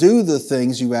required to do the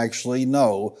things you actually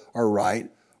know are right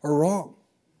or wrong.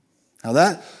 Now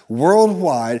that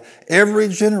worldwide, every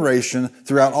generation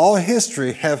throughout all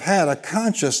history have had a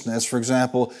consciousness, for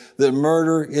example, that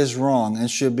murder is wrong and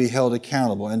should be held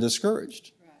accountable and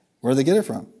discouraged. Where did they get it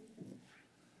from?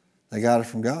 They got it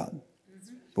from God.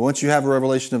 But once you have a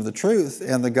revelation of the truth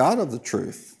and the God of the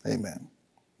truth, amen,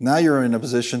 now you're in a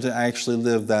position to actually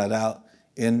live that out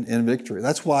in victory.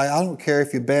 That's why I don't care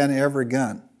if you ban every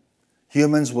gun.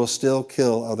 Humans will still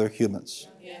kill other humans.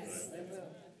 Yes.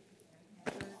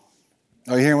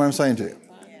 Are you hearing what I'm saying to you?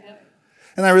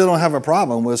 And I really don't have a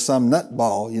problem with some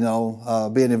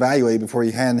nutball, being evaluated before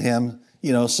you hand him,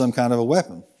 some kind of a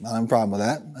weapon. I don't have a problem with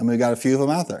that. I mean, we got a few of them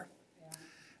out there.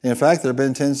 In fact, there have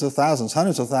been tens of thousands,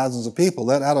 hundreds of thousands of people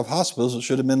let out of hospitals that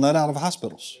should have been let out of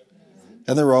hospitals.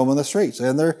 And they're roaming the streets.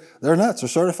 And they're nuts. They're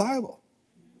certifiable.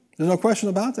 There's no question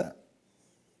about that.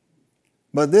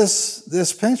 But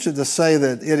this penchant to say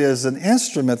that it is an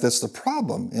instrument that's the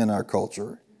problem in our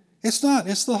culture, it's not.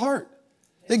 It's the heart.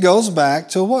 It goes back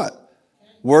to what?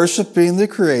 Worshiping the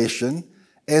creation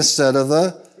instead of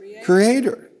the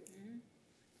Creator.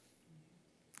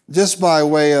 Just by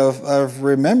way of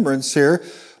remembrance here,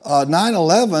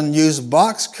 9/11 used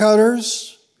box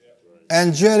cutters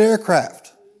and jet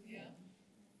aircraft.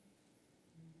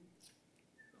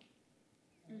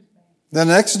 The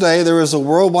next day, there was a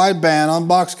worldwide ban on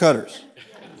box cutters.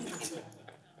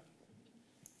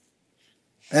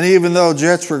 And even though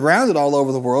jets were grounded all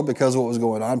over the world because of what was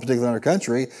going on, particularly in our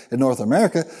country, in North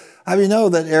America, how do you know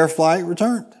that air flight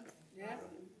returned?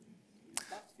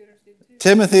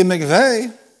 Timothy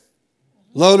McVeigh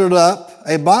loaded up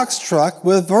a box truck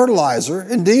with fertilizer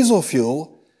and diesel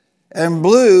fuel and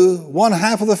blew one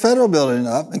half of the federal building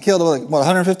up and killed,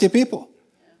 150 people.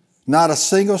 Not a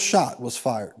single shot was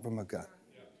fired from a gun.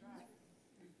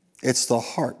 It's the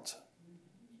heart.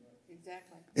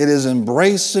 It is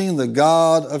embracing the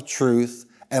God of truth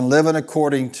and living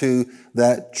according to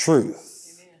that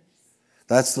truth.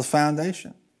 That's the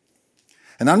foundation.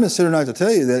 And I'm just here tonight to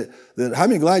tell you that how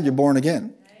many glad you're born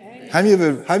again? How many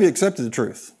have you accepted the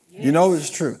truth? Yes. You know it's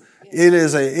true. Yes. It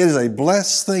is a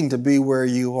blessed thing to be where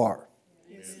you are.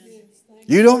 Yes.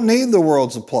 You don't need the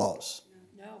world's applause.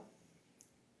 No.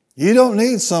 You don't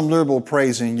need some liberal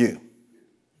praising you.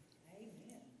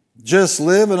 Just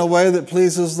live in a way that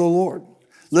pleases the Lord.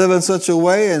 Live in such a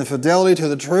way in fidelity to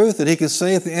the truth that He can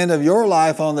say at the end of your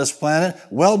life on this planet,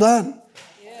 well done.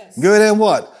 Yes. Good and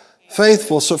what?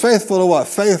 Faithful. So faithful to what?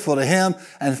 Faithful to Him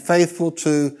and faithful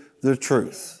to the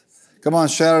truth. Come on,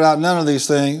 shout it out. None of these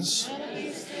things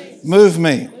move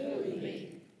me.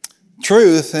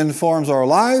 Truth informs our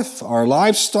life, our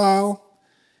lifestyle.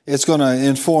 It's going to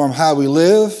inform how we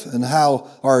live and how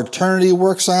our eternity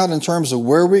works out in terms of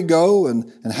where we go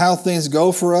and how things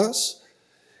go for us.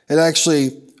 It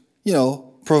actually,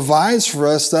 provides for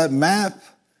us that map,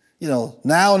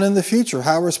 now and in the future,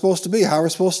 how we're supposed to be, how we're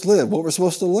supposed to live, what we're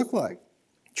supposed to look like.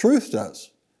 Truth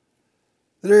does.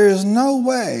 There is no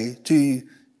way to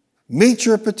meet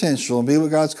your potential and be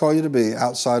what God's called you to be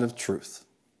outside of truth.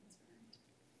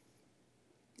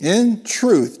 In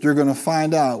truth, you're going to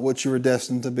find out what you were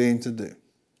destined to be and to do.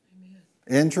 Amen.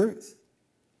 In truth.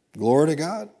 Glory to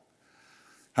God.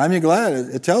 How many glad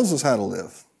it tells us how to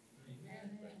live?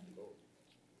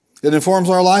 It informs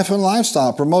our life and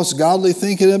lifestyle, promotes godly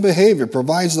thinking and behavior,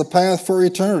 provides the path for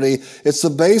eternity. It's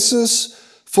the basis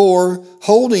for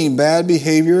holding bad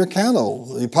behavior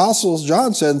accountable. The Apostle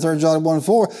John said in 3 John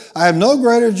 1:4, I have no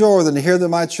greater joy than to hear that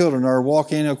my children are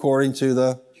walking according to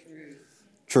the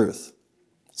truth.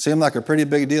 Seemed like a pretty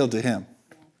big deal to him.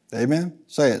 Amen?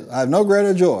 Say it. I have no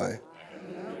greater joy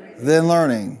than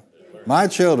learning my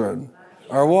children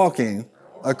are walking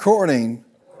according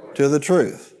to the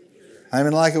truth. I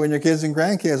even like it when your kids and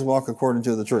grandkids walk according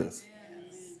to the truth.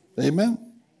 Amen?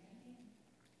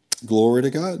 Glory to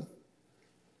God.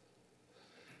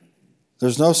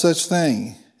 There's no such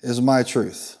thing as my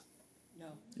truth. No.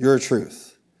 Your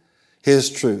truth. His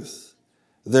truth.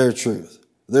 Their truth.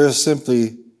 There is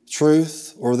simply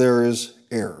truth or there is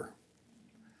error.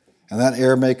 And that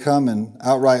error may come in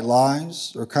outright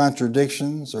lies or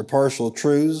contradictions or partial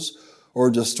truths or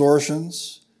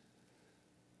distortions,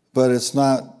 but it's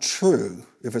not true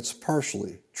if it's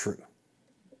partially true.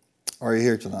 Are you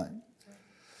here tonight?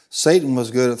 Satan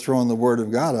was good at throwing the Word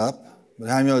of God up, but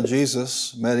how many know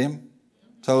Jesus met him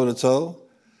toe to toe?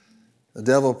 The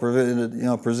devil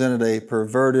presented a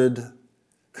perverted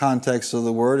context of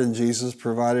the Word, and Jesus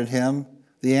provided him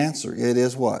the answer. It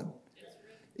is what?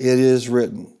 It is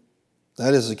written.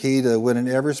 That is the key to winning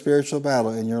every spiritual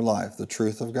battle in your life, the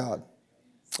truth of God.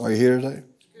 Are you here today?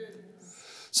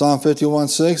 Psalm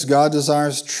 51:6, God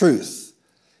desires truth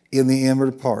in the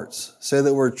inward parts. Say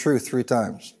that word truth 3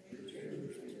 times.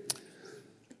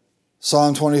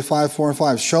 Psalm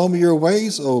 25:4-5, show me your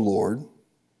ways, O Lord.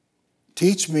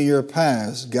 Teach me your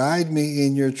paths. Guide me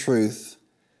in your truth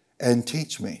and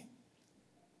teach me.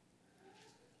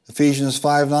 Ephesians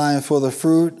 5:9, for the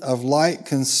fruit of light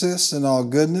consists in all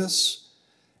goodness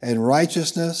and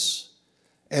righteousness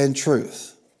and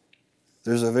truth.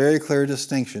 There's a very clear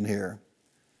distinction here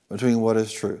between what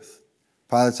is truth.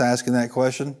 Pilate's asking that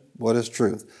question, what is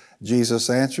truth? Jesus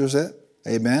answers it,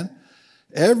 amen.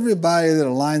 Everybody that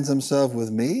aligns themselves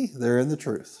with me, they're in the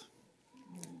truth.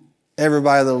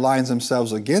 Everybody that aligns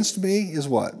themselves against me is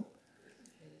what?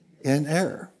 In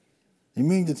error. You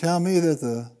mean to tell me that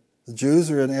the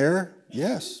Jews are in error?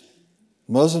 Yes.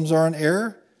 Muslims are in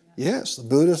error? Yes. The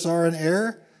Buddhists are in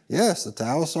error? Yes. The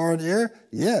Taoists are in error?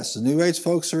 Yes. The New Age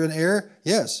folks are in error?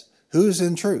 Yes. Who's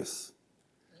in truth?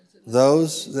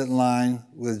 Those that align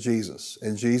with Jesus.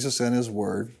 And Jesus and His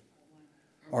Word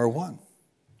are one.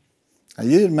 Now,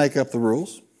 you didn't make up the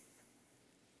rules.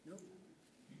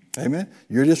 Amen.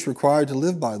 You're just required to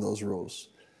live by those rules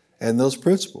and those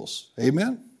principles.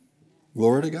 Amen.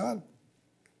 Glory to God.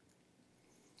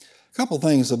 A couple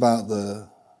things about the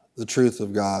truth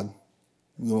of God.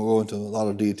 We'll go into a lot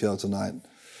of detail tonight.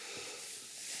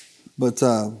 But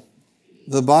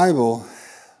the Bible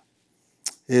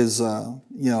is, the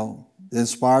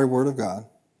inspired Word of God.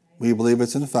 We believe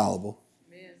it's infallible.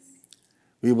 Yes.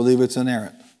 We believe it's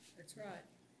inerrant. That's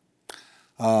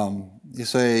right. You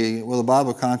say, well, the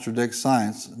Bible contradicts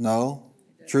science. No,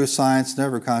 true science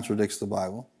never contradicts the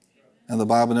Bible. And the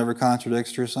Bible never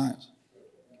contradicts true science.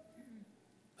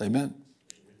 Amen.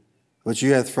 What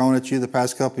you have thrown at you the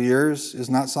past couple of years is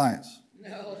not science.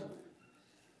 No.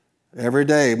 Every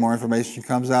day more information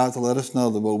comes out to let us know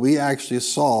that what we actually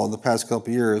saw in the past couple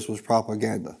of years was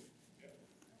propaganda.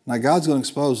 Now God's going to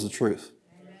expose the truth.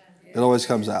 It always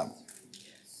comes out.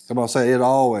 Come on, say it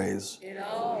always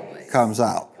comes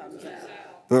out.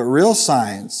 But real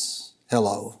science,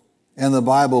 and the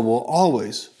Bible will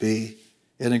always be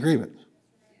in agreement.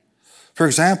 For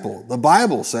example, the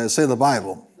Bible says, say the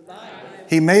Bible.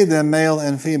 He made them male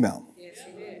and female. Yes,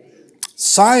 He did.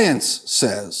 Science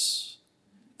says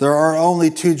there are only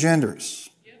 2 genders.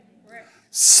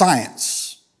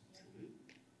 Science.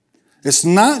 It's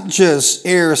not just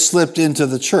air slipped into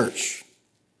the church.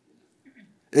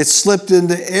 It's slipped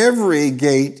into every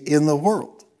gate in the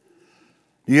world.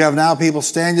 You have now people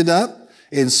standing up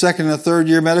in 2nd and 3rd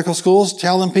year medical schools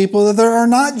telling people that there are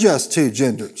not just 2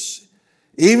 genders.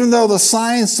 Even though the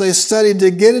science they studied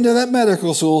to get into that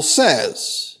medical school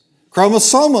says,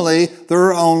 chromosomally, there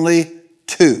are only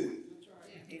 2.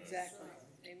 Exactly.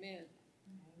 Amen.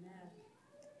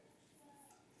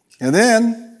 And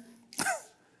then,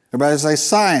 everybody say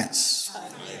science.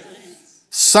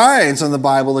 Science and the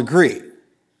Bible agree.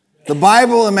 The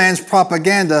Bible and man's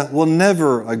propaganda will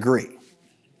never agree.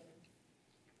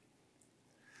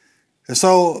 And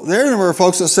so there are a number of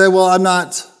folks that say, well, I'm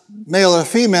not male or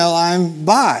female, I'm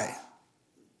bi.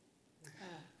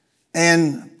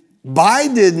 And bi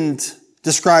didn't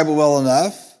describe it well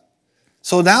enough.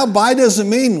 So now bi doesn't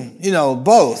mean,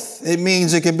 both. It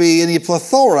means it could be any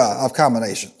plethora of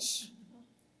combinations.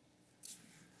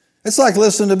 It's like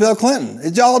listening to Bill Clinton.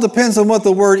 It all depends on what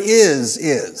the word is.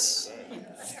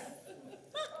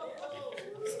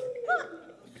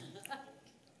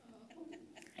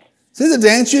 See the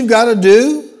dance you've got to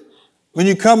do when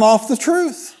you come off the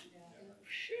truth.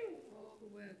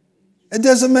 It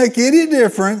doesn't make any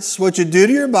difference what you do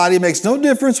to your body. It makes no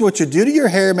difference what you do to your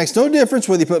hair. It makes no difference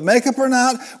whether you put makeup or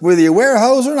not, whether you wear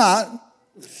hose or not,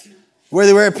 whether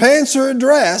you wear pants or a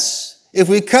dress. If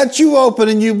we cut you open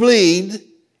and you bleed,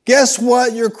 guess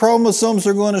what your chromosomes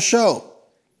are going to show?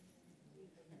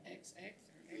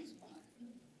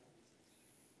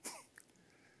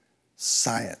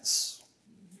 Science.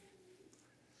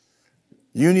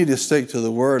 You need to stick to the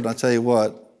Word, and I'll tell you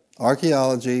what,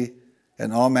 archaeology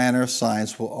and all manner of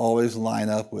science will always line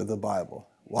up with the Bible.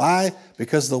 Why?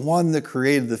 Because the one that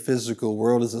created the physical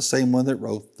world is the same one that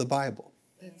wrote the Bible.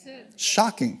 That's it.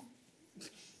 Shocking.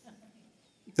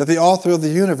 that the author of the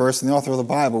universe and the author of the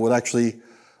Bible would actually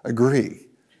agree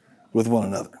with one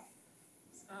another.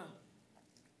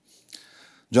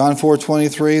 John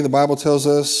 4:23, the Bible tells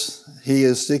us he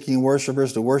is seeking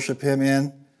worshipers to worship him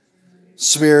in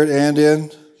spirit and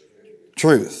in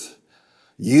truth.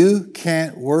 You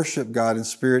can't worship God in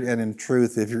spirit and in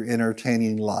truth if you're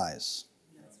entertaining lies.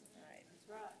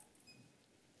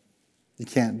 You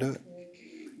can't do it.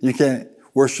 You can't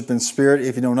worship in spirit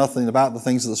if you know nothing about the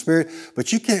things of the Spirit,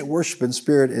 but you can't worship in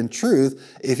spirit and truth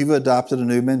if you've adopted a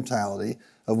new mentality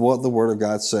of what the Word of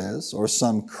God says, or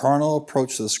some carnal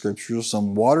approach to the Scriptures,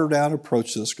 some watered-down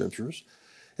approach to the Scriptures.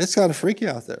 It's got to freak you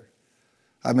out there.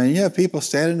 I mean, you have people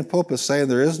standing in the pulpit saying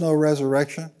there is no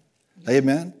resurrection.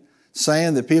 Amen.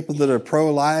 Saying that people that are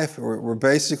pro-life were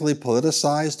basically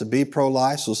politicized to be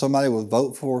pro-life, so somebody would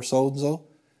vote for so-and-so.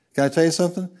 Can I tell you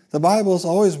something? The Bible has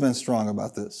always been strong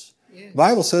about this. Yes. The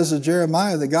Bible says in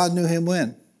Jeremiah that God knew him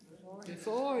when?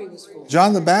 Before he was born.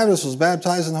 John the Baptist was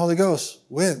baptized in the Holy Ghost.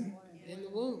 When? In the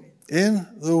womb. In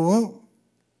the womb.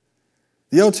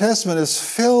 The Old Testament is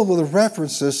filled with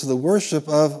references to the worship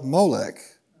of Molech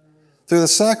through the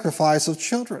sacrifice of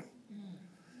children.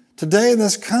 Today in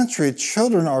this country,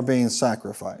 children are being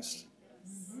sacrificed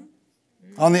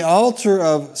on the altar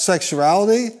of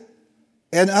sexuality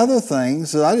and other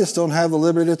things that I just don't have the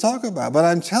liberty to talk about. But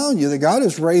I'm telling you that God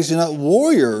is raising up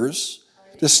warriors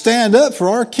to stand up for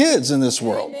our kids in this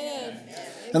world. Amen.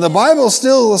 And the Bible is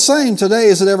still the same today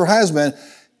as it ever has been.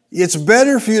 It's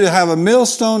better for you to have a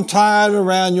millstone tied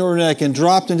around your neck and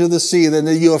dropped into the sea than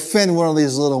that you offend one of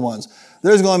these little ones.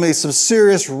 There's going to be some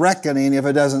serious reckoning if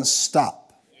it doesn't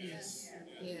stop. Yes.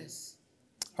 Yes.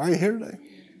 Are you here today?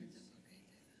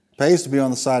 It pays to be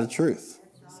on the side of truth.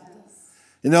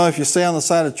 You know, if you stay on the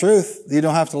side of truth, you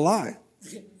don't have to lie.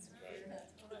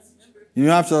 You don't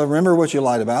have to remember what you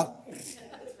lied about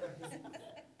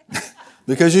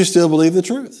because you still believe the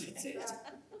truth.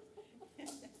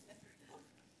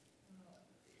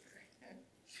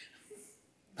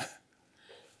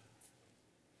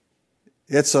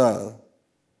 It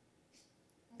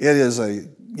is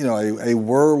a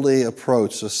worldly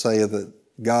approach to say that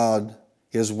God,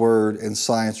 His Word, and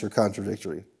science are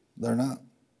contradictory. They're not.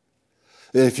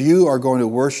 If you are going to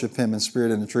worship Him in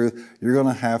spirit and in truth, you're going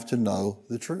to have to know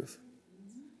the truth.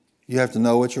 You have to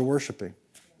know what you're worshiping.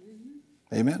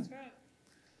 Amen.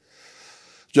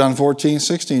 John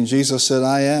 14:16, Jesus said,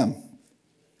 I am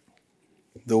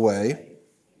the way,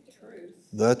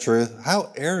 the truth.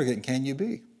 How arrogant can you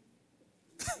be?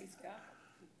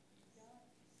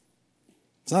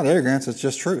 It's not arrogance, it's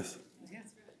just truth.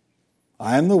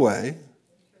 I am the way,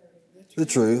 the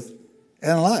truth,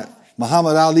 and life.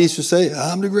 Muhammad Ali used to say,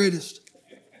 I'm the greatest.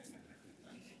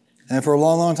 And for a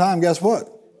long, long time, guess what?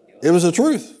 It was the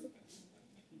truth.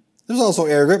 It was also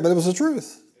arrogant, but it was the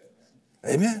truth.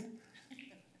 Amen.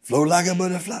 Float like a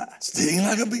butterfly, sting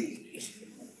like a bee.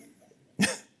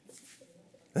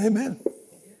 Amen.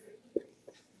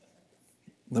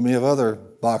 Then we have other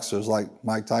boxers like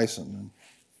Mike Tyson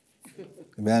and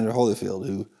Evander Holyfield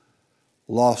who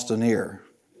lost an ear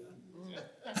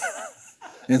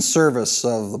in service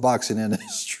of the boxing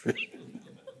industry.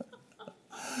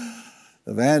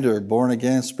 Evander, born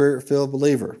again, spirit-filled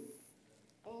believer.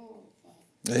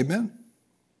 Amen.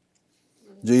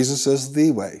 Jesus is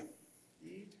the way.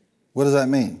 What does that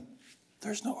mean?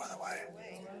 There's no other way.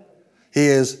 He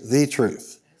is the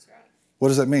truth. What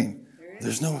does that mean?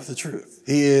 There's no other truth.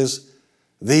 He is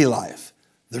the life.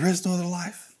 There is no other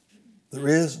life. There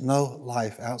is no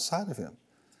life outside of Him.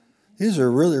 These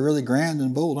are really, really grand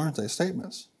and bold, aren't they,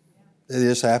 statements? They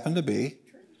just happen to be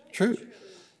true.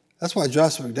 That's why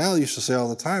Joshua McDowell used to say all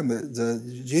the time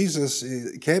that Jesus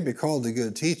can't be called a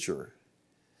good teacher.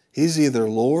 He's either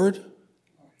Lord,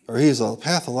 or he's a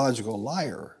pathological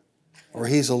liar, or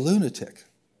he's a lunatic.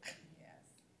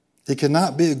 He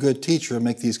cannot be a good teacher and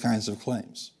make these kinds of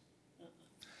claims.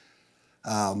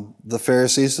 The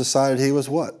Pharisees decided he was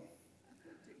what?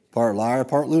 Part liar,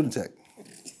 part lunatic.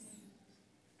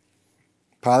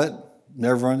 Pilate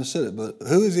never understood it, but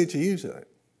who is he to you today?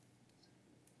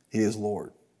 He is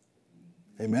Lord.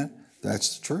 Amen?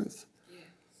 That's the truth.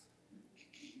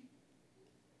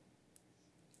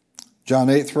 John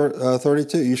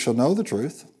 8:32, you shall know the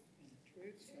truth.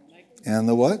 And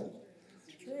the what?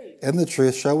 And the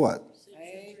truth shall what?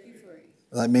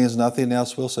 That means nothing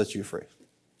else will set you free.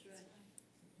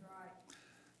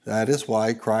 That is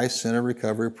why Christ-centered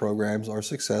recovery programs are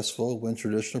successful when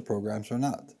traditional programs are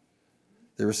not.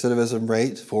 The recidivism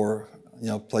rate for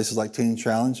places like Teen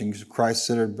Challenge and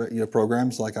Christ-centered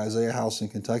programs like Isaiah House in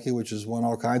Kentucky, which has won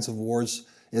all kinds of awards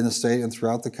in the state and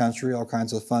throughout the country, all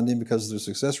kinds of funding because of their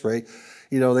success rate.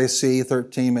 They see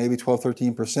 13, maybe 12,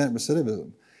 13%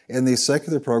 recidivism. In these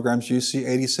secular programs, you see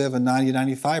 87, 90,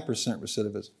 95%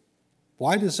 recidivism.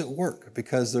 Why does it work?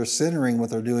 Because they're centering what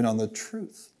they're doing on the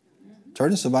truth.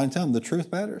 Turn to somebody and tell them the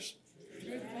truth matters.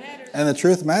 And the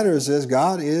truth matters is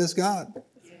God is God.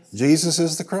 Jesus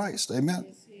is the Christ.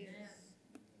 Amen.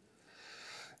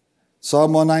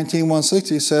 Psalm 119,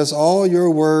 160 says, all your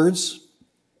words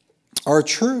are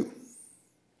true.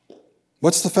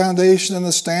 What's the foundation and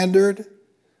the standard?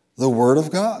 The Word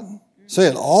of God. Say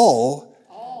it, all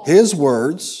His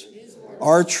words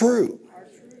are true.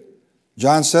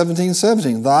 John 17,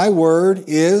 17, thy word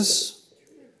is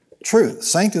truth.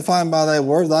 Sanctify by thy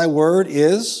word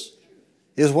is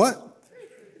what?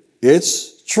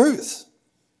 It's truth.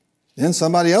 In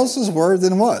somebody else's word,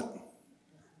 then what?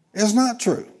 It's not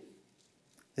true.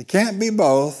 It can't be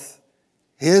both.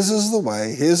 His is the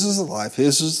way, His is the life,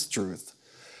 His is the truth.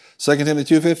 2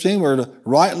 Timothy 2:15, we're to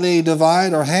rightly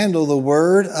divide or handle the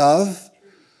word of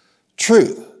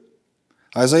truth.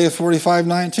 Isaiah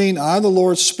 45:19, I, the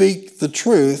Lord, speak the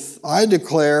truth. I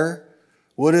declare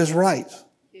what is right.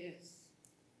 Yes.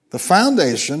 The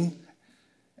foundation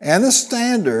and the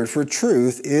standard for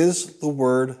truth is the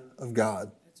Word of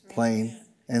God. Right. Plain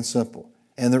and simple.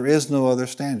 And there is no other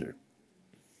standard.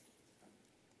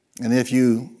 And if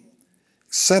you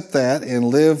accept that and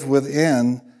live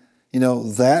within,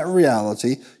 that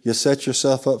reality, you set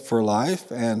yourself up for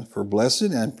life and for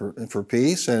blessing and for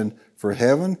peace and for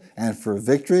heaven and for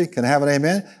victory. Can I have an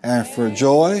amen? And for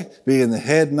joy, being the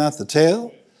head, not the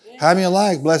tail. How many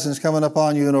like blessings coming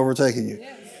upon you and overtaking you?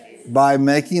 By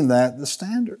making that the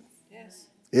standard.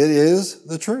 It is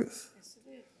the truth.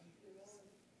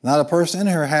 Not a person in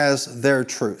here has their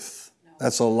truth.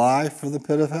 That's a lie for the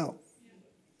pit of hell.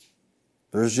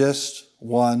 There's just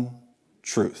one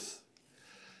truth.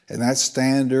 And that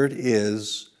standard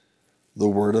is the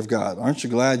Word of God. Aren't you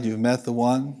glad you've met the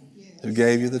one who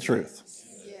gave you the truth?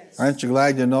 Yes. Aren't you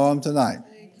glad you know Him tonight?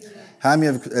 How many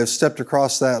have stepped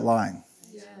across that line?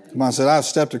 Come on, say, I've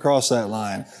stepped across that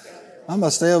line. I'm going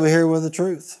to stay over here with the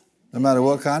truth. No matter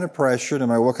what kind of pressure, no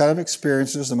matter what kind of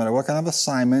experiences, no matter what kind of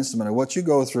assignments, no matter what you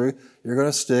go through, you're going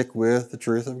to stick with the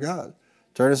truth of God.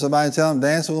 Turn to somebody and tell them,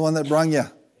 dance with the one that brung you.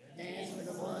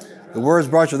 The Word's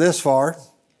brought you this far.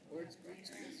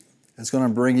 It's going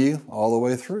to bring you all the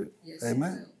way through. Yes,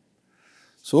 amen.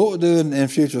 So what we'll do in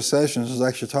future sessions is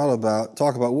actually talk about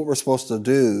what we're supposed to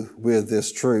do with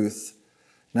this truth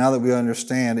now that we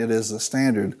understand it is the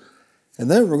standard. And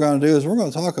then what we're going to do is we're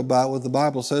going to talk about what the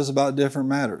Bible says about different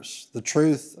matters, the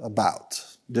truth about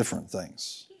different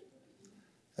things.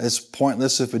 It's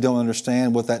pointless if we don't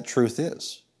understand what that truth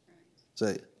is.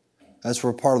 See, that's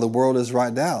where part of the world is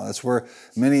right now. That's where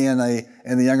many in the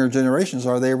younger generations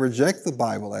are. They reject the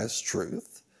Bible as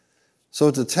truth. So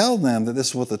to tell them that this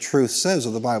is what the truth says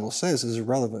or the Bible says is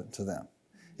irrelevant to them.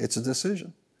 It's a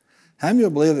decision. How many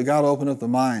of you believe that God opened up the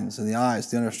minds and the eyes,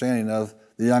 the understanding of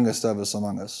the youngest of us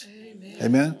among us? Amen.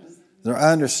 Amen? Their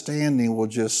understanding will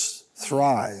just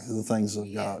thrive in the things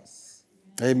of God.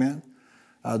 Amen?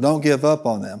 Don't give up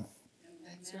on them.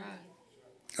 That's right.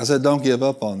 I said don't give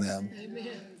up on them. Amen.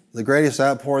 The greatest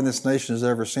outpouring this nation has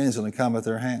ever seen is going to come at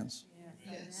their hands.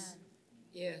 Yes.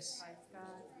 Yes.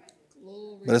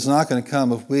 But it's not going to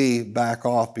come if we back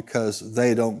off because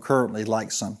they don't currently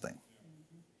like something.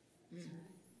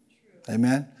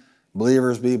 Amen?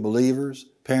 Believers be believers.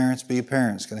 Parents be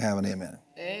parents. Can I have an amen?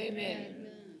 Amen.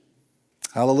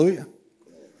 Hallelujah.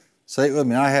 Say it with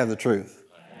me. I have the truth.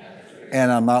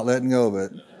 And I'm not letting go of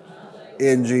it.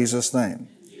 In Jesus' name.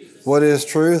 What is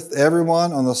truth?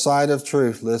 Everyone on the side of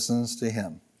truth listens to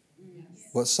Him.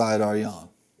 What side are you on?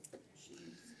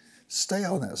 Stay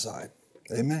on that side.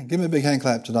 Amen. Give me a big hand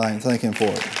clap tonight and thank Him for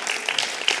it.